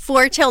 Yes,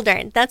 for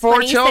children. That's For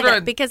funny you said children.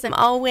 that because I'm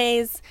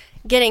always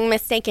getting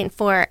mistaken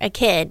for a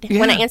kid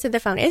when I answer the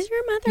phone. Is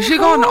your mother You should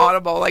go on home?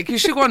 Audible. Like, you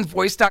should go on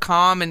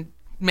voice.com and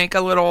make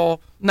a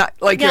little, not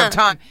like you have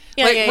time.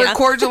 Yeah, like, yeah.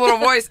 record your little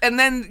voice. And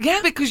then,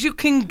 because you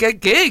can get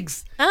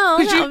gigs. Oh,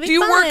 'Cause that would be do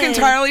you work fun.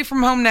 entirely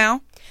from home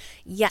now?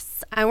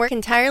 Yes, I work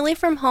entirely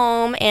from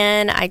home,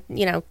 and I,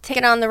 take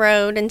it on the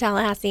road in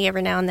Tallahassee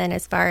every now and then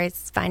as far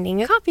as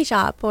finding a coffee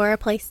shop or a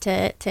place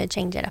to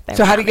change it up.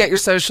 So how do you get your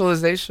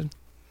socialization?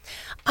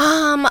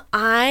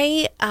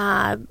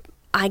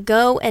 I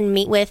go and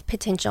meet with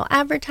potential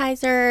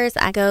advertisers.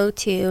 I go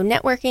to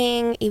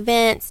networking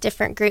events,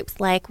 different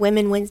groups like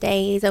Women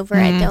Wednesdays over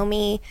at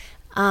Domi.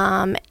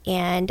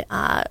 And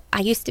I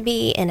used to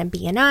be in a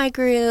BNI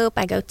group.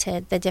 I go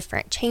to the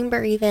different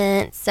chamber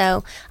events.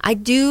 So I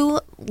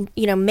do,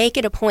 make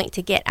it a point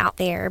to get out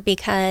there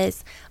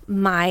because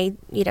my,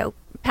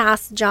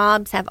 past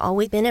jobs have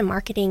always been in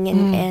marketing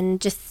and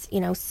just,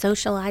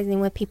 socializing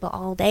with people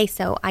all day.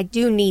 So I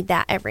do need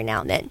that every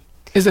now and then.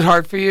 Is it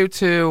hard for you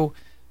to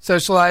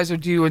socialize, or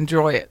do you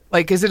enjoy it?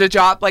 Like, is it a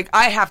job? Like,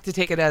 I have to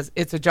take it as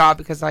it's a job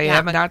because I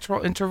am a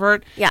natural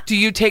introvert. Yeah. Do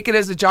you take it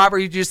as a job, or are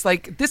you just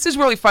like, this is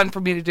really fun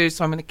for me to do,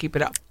 so I'm going to keep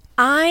it up?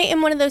 I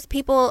am one of those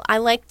people. I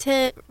like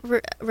to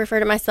refer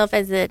to myself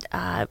as an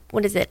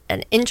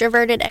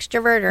introverted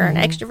extrovert or an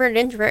extroverted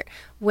introvert,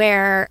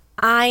 where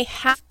I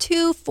have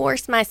to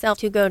force myself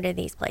to go to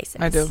these places.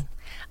 I do.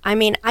 I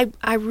mean,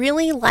 I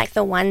really like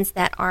the ones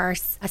that are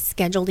a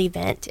scheduled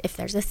event. If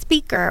there's a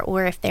speaker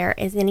or if there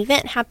is an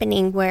event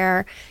happening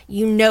where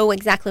you know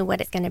exactly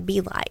what it's going to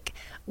be like.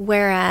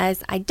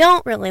 Whereas I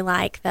don't really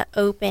like the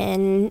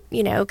open,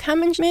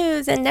 come and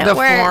schmooze and network.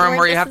 The forum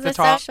where you have to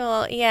talk.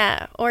 Social,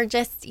 yeah. Or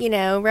just,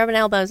 rubbing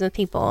elbows with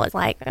people. It's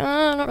like,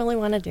 I don't really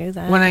want to do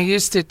that. When I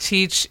used to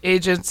teach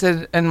agents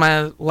in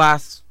my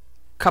last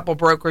couple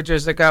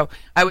brokerages ago,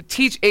 I would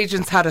teach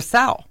agents how to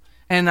sell.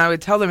 And I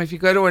would tell them, if you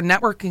go to a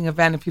networking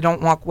event, if you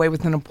don't walk away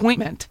with an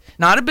appointment,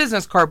 not a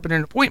business card, but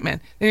an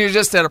appointment, then you're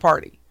just at a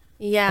party.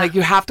 Yeah. Like,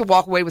 you have to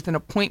walk away with an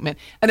appointment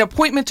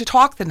to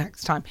talk the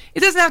next time. It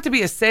doesn't have to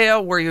be a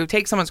sale where you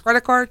take someone's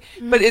credit card,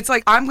 but it's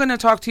like, I'm going to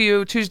talk to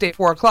you Tuesday at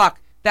 4:00.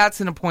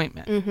 That's an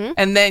appointment.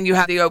 And then you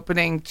have the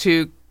opening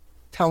to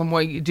tell them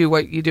what you do,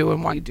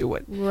 and why you do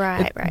it.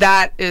 Right.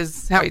 That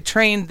is how I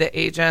trained the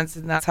agents,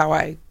 and that's how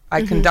I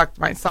conduct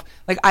myself.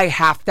 Like, I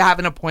have to have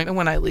an appointment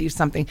when I leave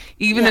something.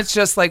 Even it's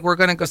just like, we're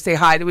going to go say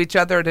hi to each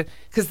other,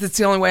 because it's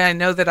the only way I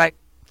know that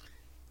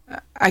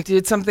I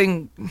did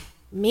something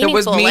meaningful, that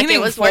was meaningful, like it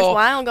was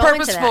worthwhile going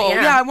purposeful. to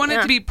that. Yeah, I want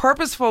it to be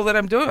purposeful that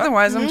I'm doing.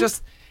 Otherwise, I'm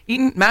just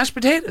eating mashed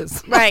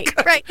potatoes. Right.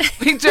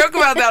 We joke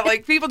about that.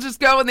 Like, people just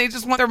go and they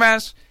just want their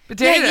mashed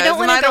potatoes,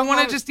 and I don't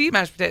want to just eat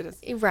mashed potatoes.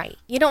 Right.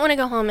 You don't want to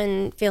go home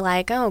and feel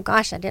like, oh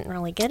gosh, I didn't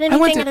really get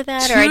anything out of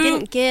that, or I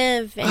didn't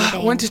give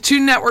anything. I went to 2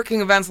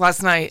 networking events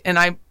last night, and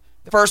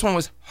the first one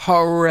was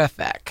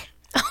horrific.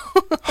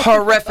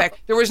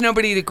 Horrific. There was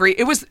nobody to greet.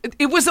 It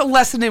was a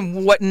lesson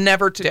in what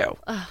never to do.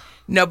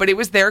 Nobody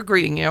was there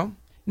greeting you.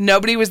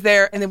 Nobody was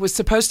there, and it was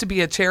supposed to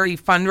be a charity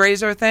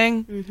fundraiser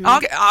thing.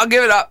 I'll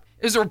give it up.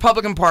 It was a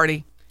Republican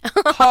Party.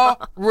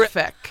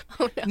 Horrific.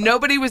 Oh, no.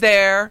 Nobody was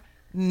there.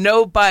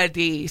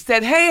 Nobody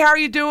said, hey, how are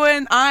you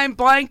doing? I'm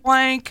blank,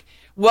 blank.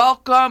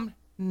 Welcome.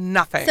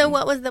 Nothing. So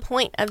what was the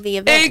point of the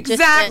event?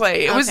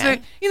 Exactly. It was but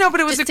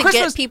it was just a to get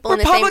Christmas people in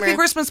the same Republican room.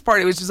 Christmas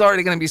party, which is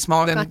already going to be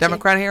smaller than a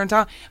Democrat here in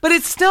town. But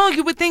it's still,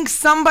 you would think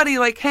somebody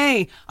like,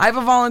 hey, I have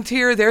a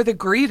volunteer. They're the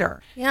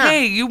greeter. Yeah.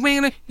 Hey,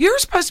 you're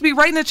supposed to be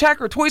writing a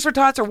check or Toys for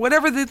Tots or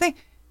whatever the thing.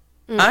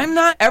 I'm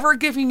not ever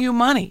giving you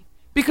money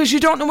because you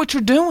don't know what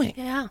you're doing.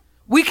 Yeah.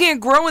 We can't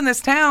grow in this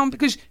town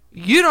because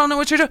you don't know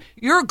what you're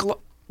doing.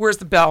 Where's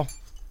the bell?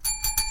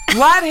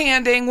 Glad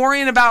handing,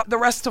 worrying about the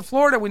rest of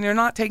Florida when you're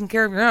not taking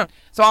care of your own.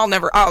 So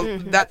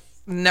that's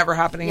never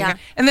happening again.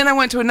 And then I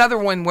went to another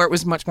one where it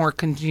was much more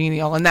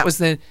congenial, and that was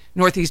the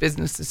Northeast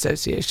Business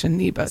Association,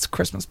 NEBA's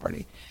Christmas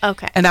party.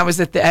 Okay. And that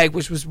was at the Egg,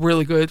 which was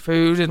really good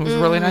food and was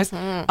really nice.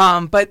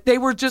 But they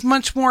were just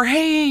much more,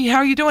 hey, how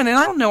are you doing? And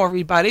I don't know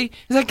everybody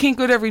because I can't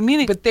go to every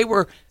meeting, but they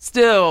were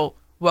still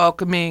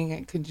welcoming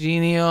and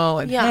congenial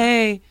and,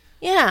 hey,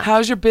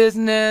 how's your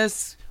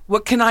business?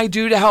 What can I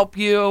do to help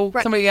you?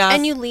 Right. Somebody asked.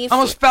 And you leave.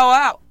 Almost fell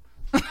out.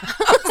 I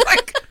was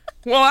like,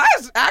 well,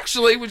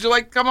 actually, would you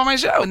like to come on my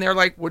show? And they're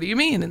like, what do you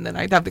mean? And then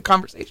I'd have the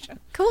conversation.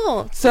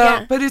 Cool.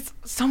 So, but it's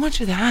so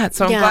much of that.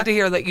 So I'm glad to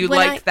hear that you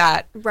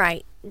that.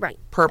 Right.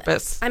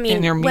 Purpose. I mean,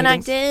 in your when I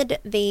meetings. did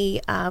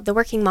the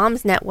Working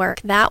Moms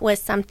Network, that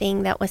was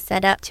something that was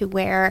set up to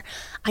where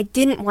I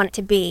didn't want it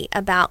to be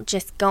about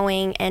just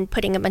going and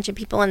putting a bunch of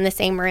people in the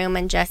same room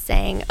and just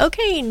saying,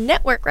 okay,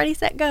 network, ready,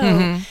 set,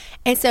 go.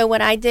 And so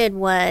what I did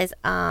was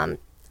a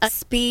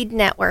speed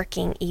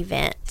networking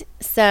event.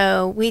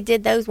 So we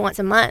did those once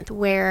a month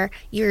where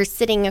you're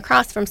sitting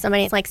across from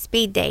somebody. It's like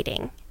speed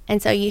dating.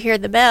 And so you hear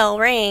the bell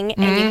ring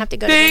and you have to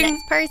go to the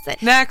next person.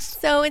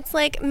 Next. So it's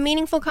like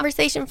meaningful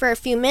conversation for a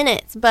few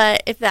minutes.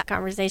 But if that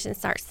conversation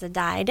starts to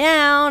die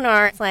down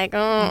or it's like, oh,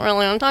 I don't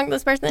really want to talk to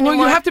this person anymore.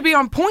 Well, you have to be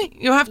on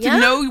point. You have to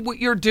know what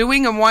you're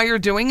doing and why you're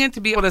doing it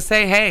to be able to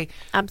say, hey,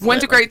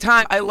 when's a great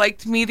time? I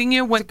liked meeting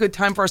you. When's a good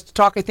time for us to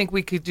talk? I think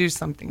we could do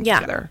something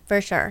together. Yeah,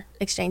 for sure.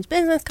 Exchange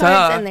business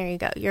cards and there you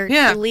go. You're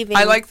leaving.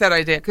 I like that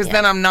idea because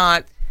then I'm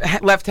not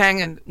left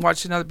hanging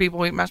watching other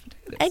people eat mashed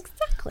potatoes.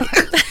 Exactly.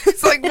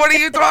 It's like, what do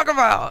you talk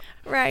about?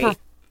 Right. For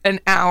an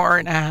hour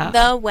and a half.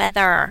 The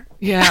weather.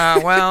 Yeah,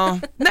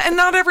 well, and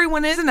not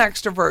everyone is an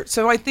extrovert.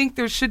 So I think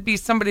there should be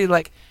somebody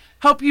like,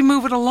 help you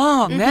move it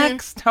along.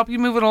 Next, help you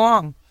move it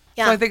along.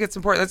 Yeah. So I think it's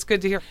important. That's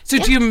good to hear. So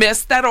do you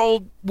miss that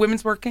old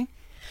women's working?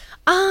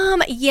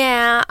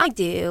 Yeah, I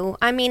do.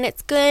 I mean,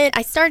 it's good.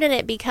 I started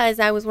it because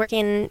I was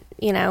working,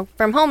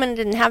 from home and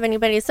didn't have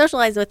anybody to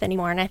socialize with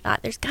anymore. And I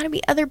thought there's got to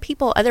be other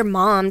people, other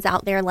moms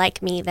out there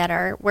like me that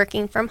are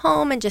working from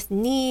home and just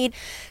need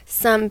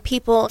some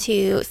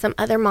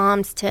other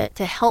moms to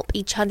help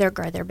each other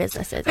grow their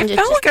businesses. And I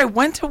felt like I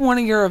went to one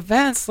of your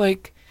events.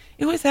 Like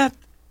it was at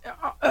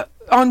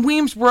on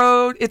Weems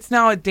Road. It's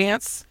now a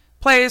dance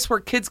place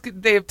where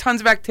they have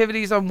tons of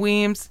activities on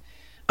Weems.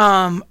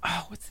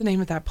 What's the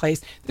name of that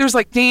place? There's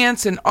like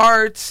dance and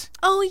art.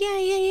 Oh,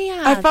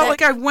 yeah. I felt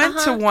like I went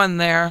to one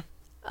there.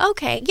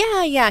 Okay,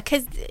 yeah,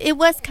 because it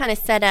was kind of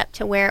set up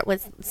to where it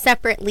was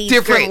separately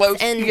different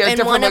groups, and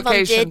one of them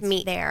did locations.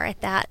 meet there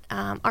at that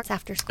Arts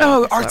After School.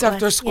 Oh, Arts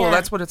After School,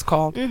 that's what it's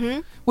called,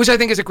 which I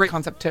think is a great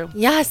concept too.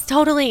 Yes,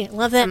 totally,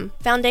 love them.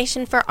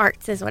 Foundation for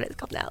Arts is what it's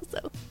called now.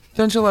 So,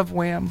 don't you love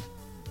Wham?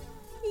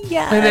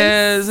 Yes, it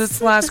is.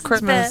 It's Last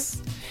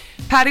Christmas.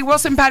 Patty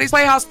Wilson, Patty's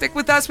Playhouse. Stick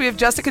with us. We have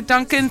Jessica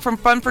Duncan from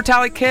Fun for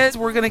Tally Kids.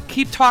 We're going to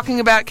keep talking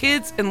about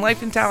kids and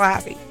life in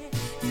Tallahassee.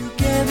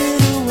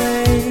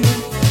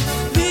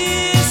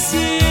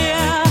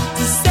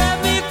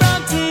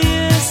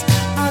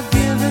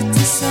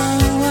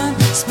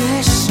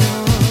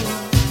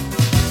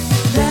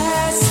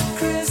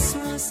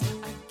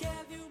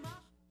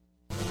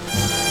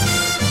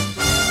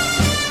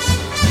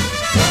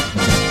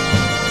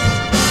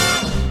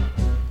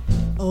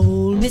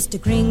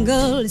 Mr.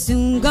 Kringle is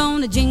soon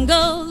gonna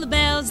jingle the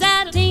bells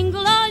that'll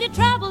tingle all your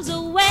troubles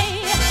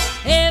away.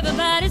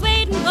 Everybody's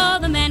waiting for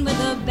the man with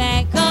the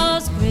bag,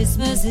 'cause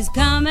Christmas is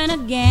coming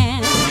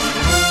again.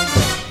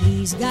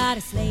 He's got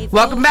a sleigh.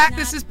 Welcome back.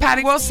 This is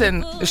Patty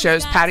Wilson. The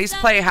show's Patty's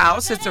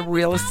Playhouse. It's a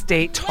real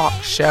estate talk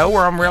show.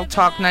 We're on Real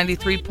Talk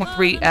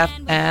 93.3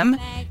 FM.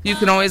 You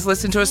can always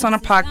listen to us on a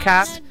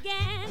podcast.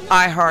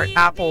 iHeart,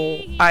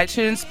 Apple,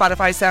 iTunes,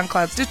 Spotify,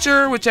 SoundCloud,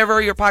 Stitcher,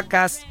 whichever your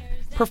podcast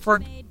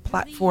preferred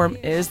platform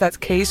is. That's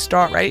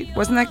K-Star, right?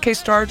 Wasn't that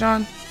K-Star,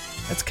 John?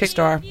 That's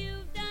K-Star.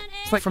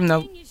 It's like from the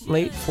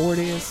late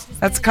 40s.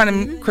 That's kind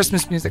of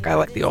Christmas music. I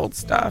like the old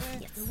stuff.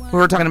 We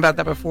were talking about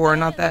that before,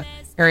 not the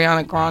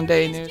Ariana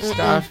Grande new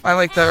stuff. I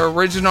like the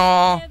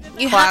original,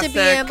 You classic, have to be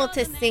able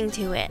to sing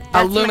to it.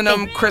 That's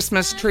aluminum my thing.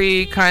 Christmas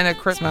tree kind of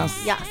Christmas.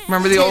 Yes.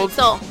 Remember the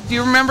Tinsel. old? Do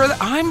you remember that?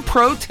 I'm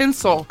pro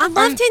tinsel. I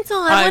love tinsel.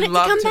 I want it to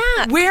love come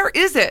back. Where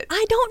is it?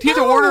 I don't Do you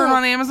have to order it know.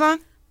 on Amazon?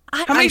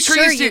 I'm How many trees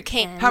sure do you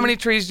can. How many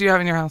trees do you have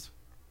in your house?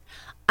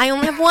 I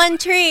only have one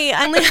tree.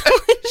 I only have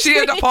one She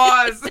had to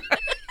pause.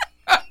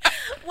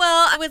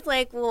 Well, I was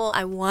like, well,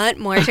 I want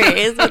more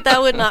trees, but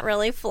that would not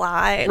really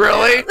fly.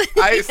 Really?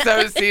 I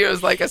so see you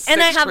as like a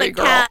And I have a six-tree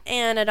girl. cat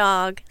and a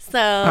dog. So,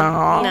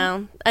 Aw.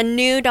 a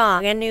new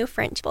dog, a new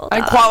French bulldog.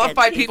 I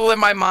qualify people in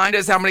my mind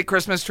as how many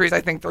Christmas trees I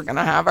think they're going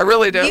to have. I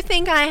really do. You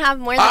think I have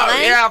more than Oh,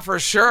 one? yeah, for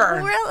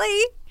sure.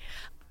 Really?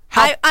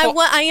 How-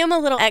 I am a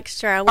little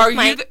extra with Are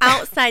my you the-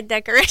 outside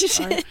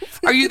decorations.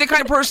 Are you the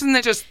kind of person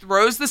that just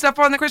throws the stuff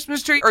on the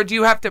Christmas tree, or do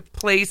you have to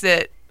place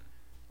it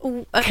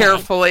Okay.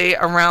 carefully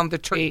around the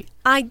tree?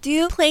 I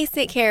do place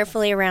it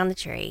carefully around the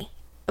tree,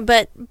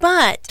 but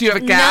Do you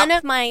have a gap? none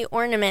of my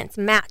ornaments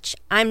match.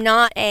 I'm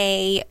not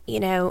a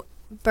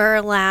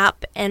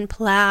burlap and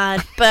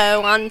plaid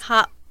bow on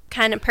top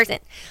kind of person.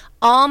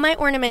 All my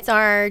ornaments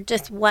are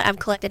just what I've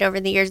collected over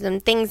the years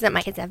and things that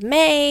my kids have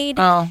made.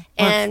 Oh,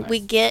 that's and nice. we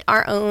get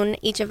our own,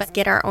 each of us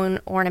get our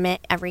own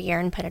ornament every year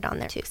and put it on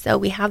there too. So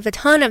we have a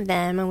ton of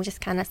them and we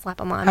just kind of slap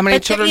them on. How many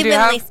But they're children do you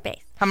evenly have?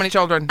 spaced. How many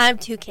children? I have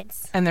 2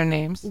 kids. And their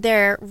names?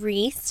 They're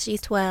Reese, she's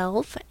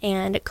 12,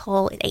 and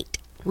Cole is 8.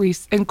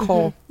 Reese and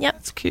Cole. Yep.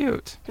 That's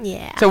cute.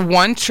 Yeah. So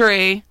one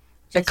tree,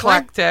 Just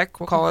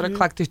eclectic. We'll call it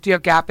eclectic. Do you have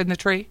a gap in the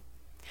tree?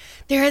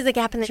 There is a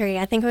gap in the tree.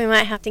 I think we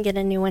might have to get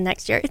a new one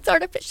next year. It's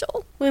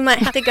artificial. We might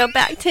have to go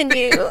back to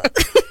new.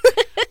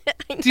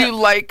 Do you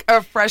like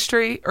a fresh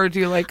tree, or do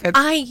you like a...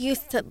 I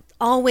used to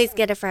always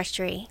get a fresh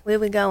tree. We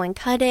would go and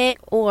cut it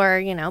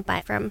or, buy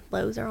it from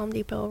Lowe's or Home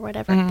Depot or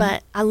whatever.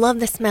 But I love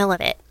the smell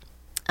of it.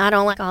 I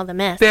don't like all the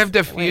mess. They have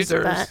anyways,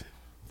 diffusers. but-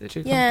 that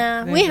you can-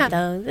 Yeah, they we do. have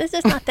those. It's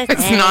just not the same.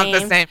 It's not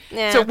the same.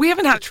 Yeah. So we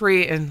haven't had a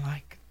tree in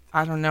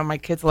I don't know, my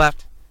kids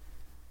left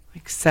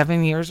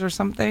 7 years or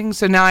something.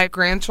 So now I have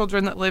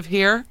grandchildren that live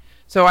here.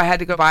 So I had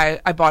to go I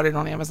bought it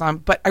on Amazon,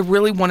 but I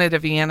really wanted a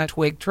Vienna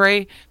twig tree.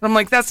 And I'm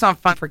like, that's not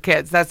fun for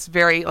kids. That's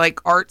very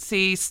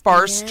artsy,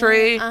 sparse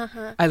tree.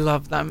 uh-huh. I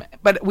love them.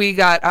 But I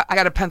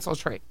got a pencil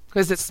tree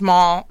because it's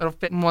small. It'll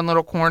fit in one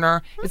little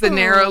corner. It's a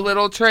narrow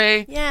little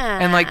tree. Yeah.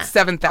 And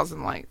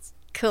 7,000 lights.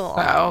 Cool.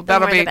 So The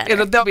that'll more the be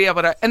better. they'll be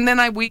able to. And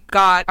then we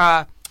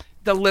got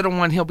the little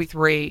one. He'll be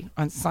 3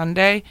 on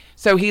Sunday,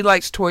 so he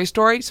likes Toy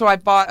Story. So I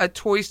bought a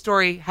Toy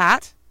Story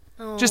hat,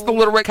 just the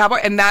little red cowboy,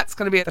 and that's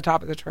going to be at the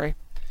top of the tree.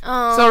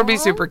 Aw, So it'll be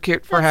super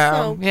cute for him. that's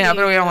so Yeah,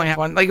 but we cute. only have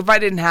one. If I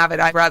didn't have it,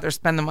 I'd rather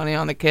spend the money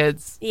on the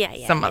kids. Yeah,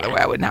 Some other yeah.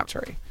 way, I wouldn't have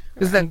a tree.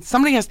 Because then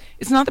somebody has.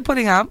 It's not the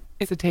putting up;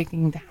 it's the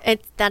taking down.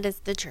 That is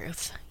the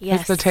truth.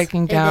 Yes. It's the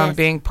taking it down, is.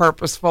 being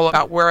purposeful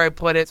about where I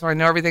put it, so I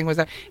know everything was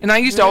there. And I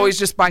used to always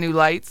just buy new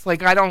lights. I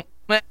don't.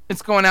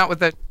 It's going out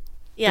with it.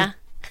 Yeah.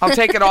 I'll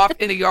take it off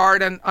in the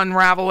yard and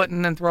unravel it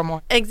and then throw them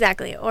away.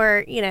 Exactly.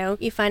 Or,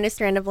 you find a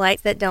strand of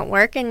lights that don't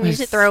work and you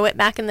should throw it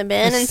back in the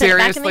bin I and put it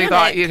back in seriously the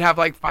thought attic. you'd have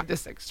 5 to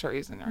 6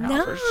 trees in your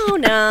house. or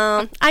No,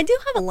 no. I do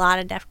have a lot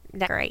of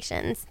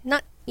decorations.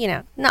 Not,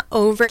 not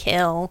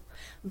overkill,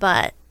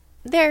 but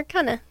they're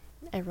kind of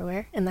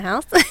everywhere in the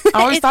house. I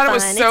always It's thought it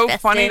was fun. so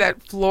It's funny festive.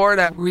 that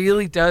Florida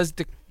really does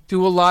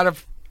do a lot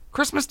of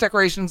Christmas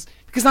decorations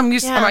because I'm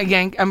used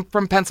Yeah. I'm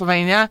from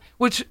Pennsylvania,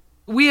 which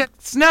we had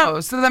snow,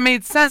 so that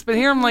made sense. But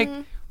here I'm like,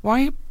 why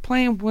are you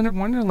playing Winter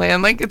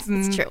Wonderland? It's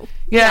true.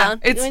 Yeah, Yeah,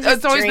 it's you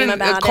just always dream been a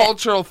about it.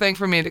 cultural thing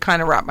for me to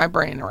kind of wrap my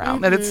brain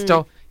around that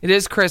it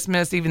is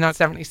Christmas even though it's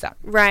 77.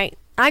 Right.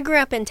 I grew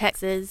up in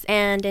Texas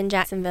and in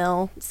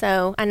Jacksonville,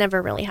 so I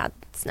never really had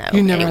snow.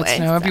 You never anyway, had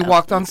snow. Have you so-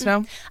 walked on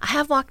snow? I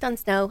have walked on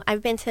snow.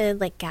 I've been to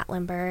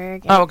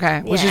Gatlinburg. and- Oh,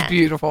 okay, which is yeah.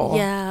 beautiful.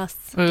 Yes.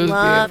 It is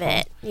Love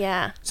beautiful. it.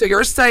 Yeah. So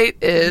your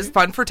site is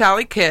Fun for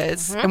Tally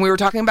Kids, and we were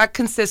talking about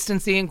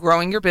consistency and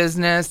growing your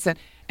business,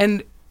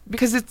 And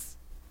because it's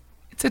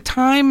a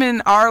time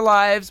in our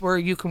lives where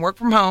you can work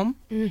from home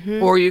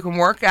or you can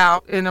work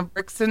out in a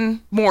bricks and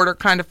mortar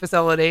kind of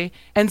facility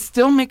and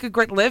still make a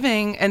great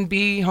living and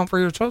be home for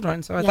your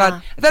children. So I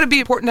thought it'd be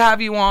important to have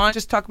you on.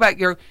 Just talk about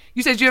you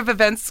said you have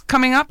events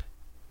coming up?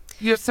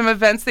 You have some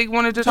events that you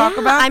wanted to talk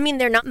about? I mean,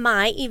 they're not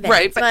my events,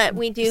 right, but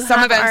we do some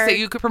have events that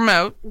you could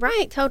promote.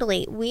 Right,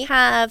 totally. We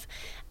have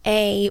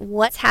a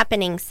what's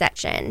happening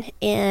section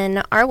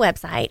in our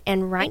website,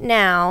 and right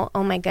now,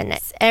 oh my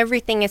goodness,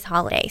 everything is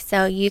holiday.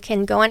 So you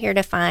can go on here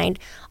to find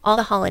all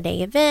the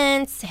holiday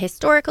events,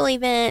 historical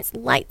events,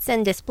 lights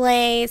and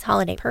displays,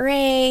 holiday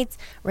parades,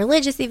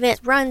 religious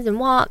events, runs and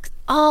walks,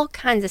 all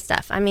kinds of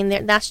stuff. I mean,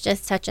 that's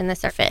just touching the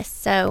surface.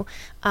 So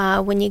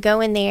when you go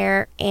in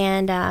there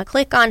and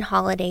click on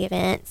holiday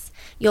events,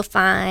 you'll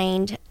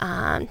find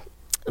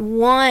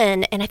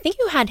one, and I think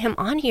you had him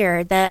on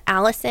here, the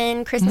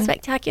Allison Christmas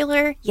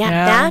Spectacular. Yeah,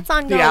 that's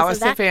ongoing. The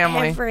Allison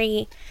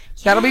family.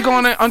 That'll be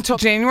going until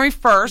January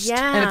 1st,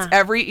 and it's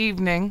every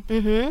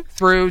evening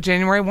through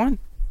January 1.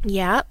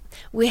 Yep.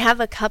 We have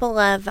a couple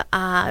of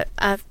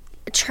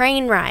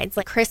train rides,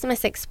 like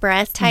Christmas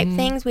Express type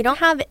things. We don't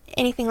have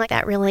anything like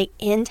that really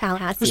in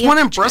Tallahassee. There's one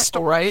in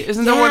Bristol, right?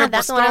 Isn't there one in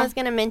Bristol? That's what I was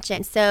going to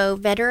mention. So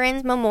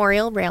Veterans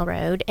Memorial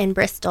Railroad in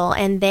Bristol,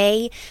 and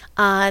they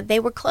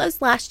were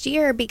closed last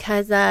year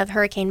because of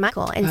Hurricane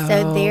Michael, and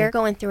so they're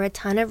going through a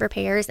ton of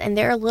repairs, and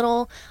they're a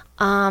little,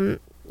 owned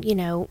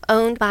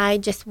by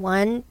just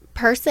one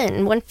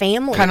person, one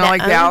family. Kind of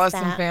like the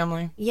Allison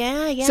family.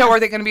 Yeah. So are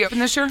they going to be open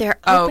this year? They're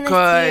open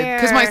good.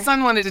 this Because my year.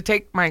 son wanted to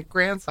take my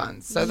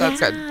grandson, so that's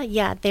good.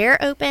 Yeah, they're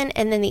open.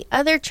 And then the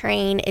other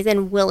train is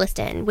in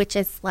Williston, which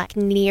is like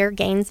near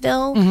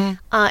Gainesville.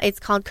 It's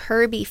called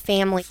Kirby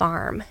Family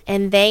Farm.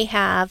 And they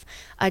have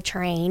a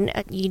train.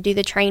 You do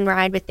the train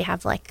ride, but they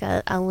have like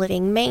a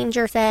living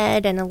manger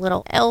set and a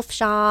little elf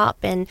shop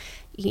and,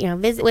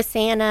 visit with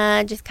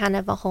Santa, just kind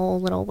of a whole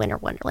little winter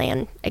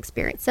wonderland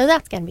experience. So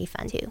that's going to be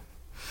fun too.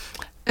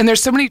 And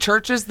there's so many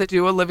churches that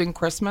do a living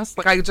Christmas.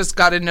 Like I just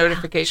got a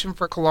notification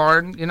for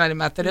Killearn United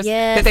Methodist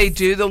that they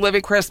do the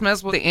living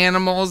Christmas with the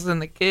animals and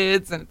the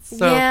kids, and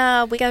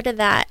yeah, we go to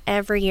that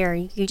every year.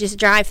 You just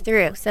drive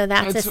through, so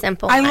that's a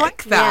simple one. I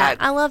like that.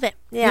 Yeah, I love it.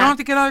 Yeah. You don't have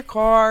to get out of the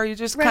car. You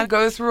just kind of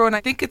go through, and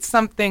I think it's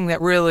something that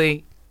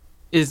really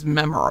is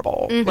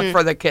memorable like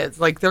for the kids.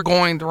 Like they're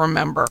going to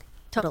remember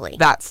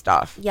that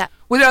stuff. Yeah.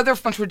 What other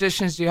fun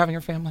traditions do you have in your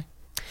family?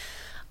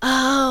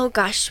 Oh,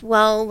 gosh.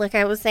 Well, like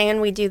I was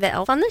saying, we do the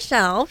Elf on the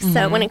Shelf.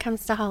 So when it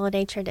comes to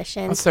holiday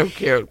traditions. That's so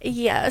cute.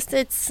 Yes,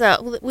 it's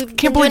we've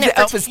can't been believe doing it the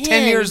elf for is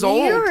 10 years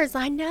old. Years,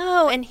 I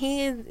know. And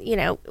he,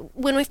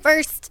 when we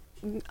first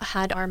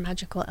had our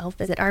magical elf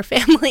visit our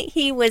family,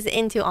 he was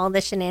into all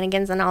the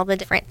shenanigans and all the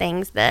different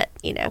things that,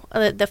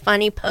 the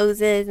funny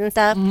poses and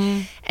stuff.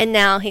 And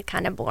now he's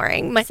kind of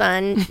boring. My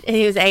son,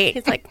 who's 8,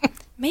 he's like,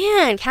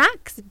 man,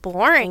 Cac's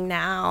boring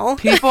now.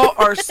 People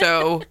are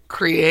so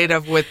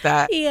creative with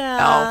that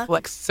elf,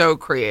 like so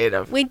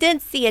creative. We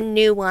did see a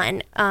new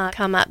one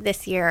come up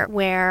this year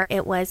where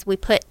it was we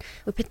put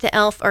the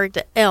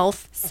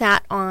elf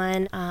sat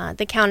on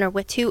the counter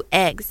with 2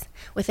 eggs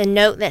with a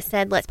note that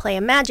said, "Let's play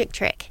a magic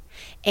trick."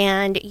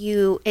 And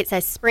it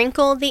says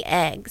sprinkle the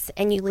eggs,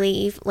 and you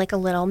leave like a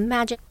little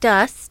magic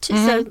dust,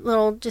 so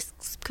little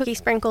just cookie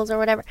sprinkles or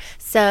whatever.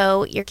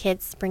 So your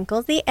kid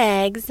sprinkles the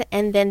eggs,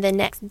 and then the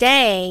next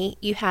day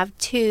you have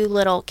 2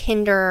 little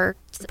Kinder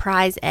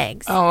Surprise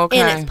eggs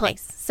in its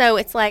place. So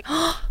it's like,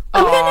 I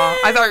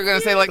thought you were going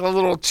to say like a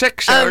little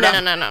chick show. Oh, no.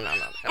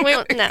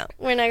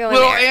 We're not going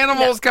little there.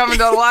 animals coming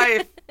to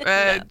life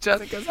at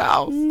Jessica's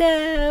house.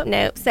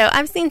 No. So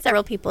I've seen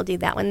several people do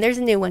that one. There's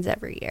new ones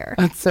every year.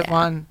 That's so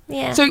fun.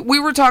 Yeah. So we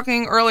were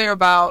talking earlier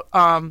about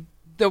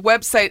the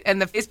website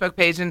and the Facebook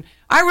page, and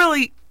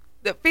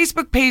the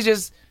Facebook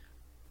pages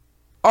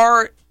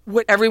are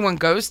what everyone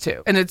goes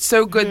to, and it's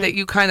so good that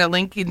you kind of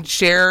link and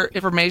share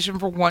information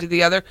from one to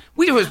the other.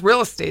 We do as real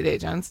estate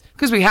agents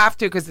because we have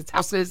to, because it's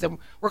houses and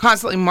we're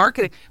constantly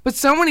marketing, but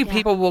so many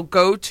people will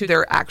go to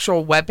their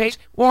actual webpage,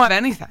 won't have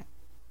anything.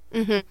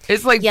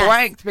 It's like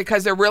blanked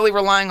because they're really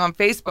relying on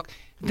Facebook.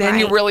 Then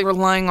you're really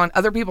relying on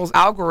other people's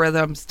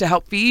algorithms to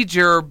help feed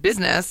your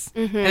business,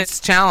 and it's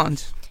a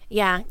challenge.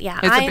 Yeah.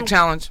 It's a big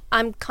challenge.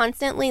 I'm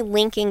constantly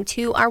linking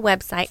to our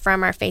website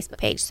from our Facebook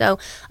page. So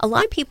a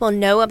lot of people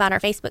know about our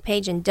Facebook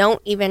page and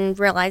don't even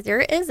realize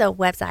there is a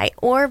website,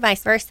 or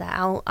vice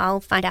versa.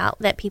 I'll find out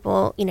that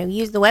people,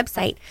 use the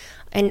website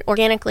and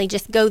organically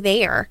just go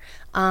there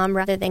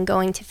rather than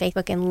going to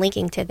Facebook and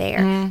linking to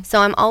there. So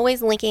I'm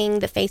always linking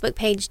the Facebook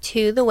page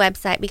to the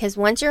website, because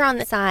once you're on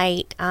the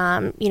site,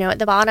 at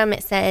the bottom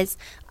it says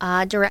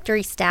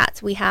directory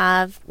stats. We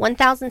have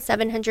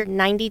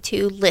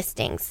 1,792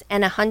 listings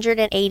and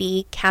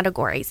 180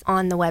 categories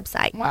on the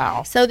website.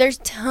 Wow. So there's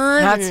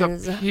tons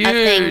of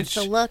things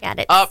to look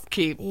at.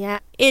 Upkeep. Yeah,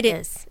 it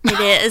is. It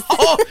is.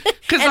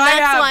 Because and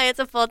that's why it's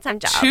a full-time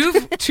job.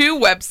 two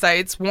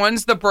websites.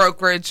 One's the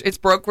brokerage. It's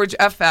Brokerage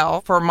FL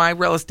for my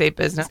real estate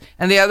business.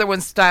 And the other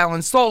one's Style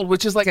and Sold,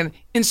 which is like an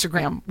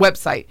Instagram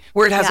website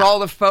where it has all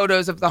the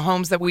photos of the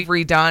homes that we've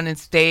redone and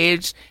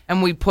staged.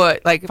 And we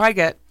put, like, if I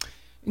get,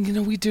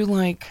 we do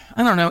like,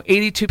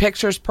 82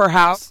 pictures per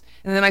house.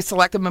 And then I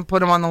select them and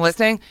put them on the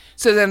listing.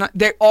 So then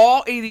they're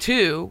all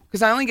 82,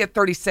 because I only get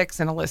 36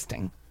 in a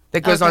listing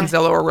that goes on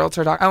Zillow or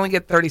Realtor.com. I only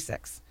get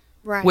 36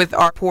 with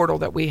our portal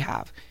that we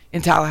have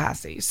in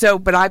Tallahassee. So,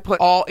 but I put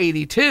all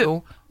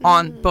 82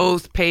 on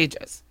both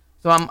pages.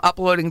 So I'm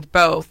uploading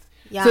both.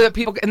 Yeah. So that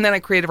people, and then I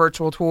create a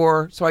virtual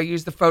tour. So I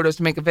use the photos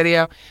to make a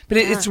video. But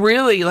it's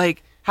really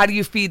like, how do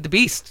you feed the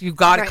beast? You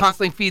got to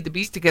constantly feed the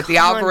beast to get the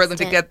algorithm,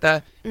 to get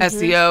the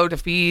SEO, to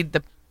feed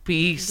the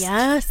beast.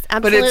 Yes,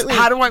 absolutely. But it's,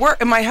 how do I work?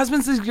 And my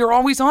husband says, you're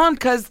always on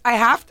because I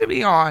have to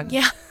be on.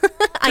 Yeah.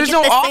 There's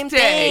no off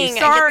day.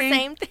 Sorry. I get the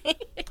same thing.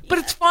 But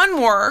it's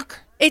fun work.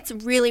 It's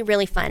really,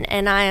 really fun,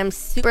 and I am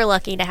super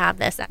lucky to have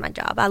this at my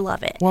job. I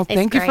love it. Well,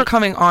 thank you for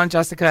coming on,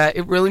 Jessica.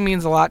 It really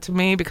means a lot to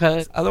me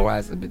because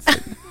otherwise I've been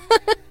sitting.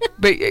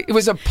 But it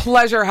was a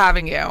pleasure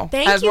having you.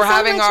 Thank you so much for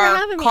having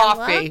me.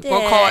 Coffee.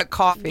 We'll call it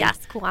coffee. Yes,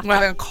 coffee. We're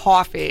having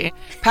coffee.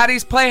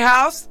 Patty's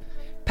Playhouse.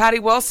 Patty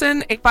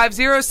Wilson,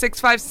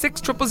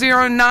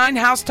 850-656-0009.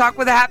 House Talk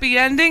with a Happy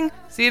Ending.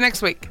 See you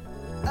next week.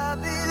 I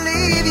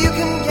believe you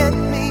can get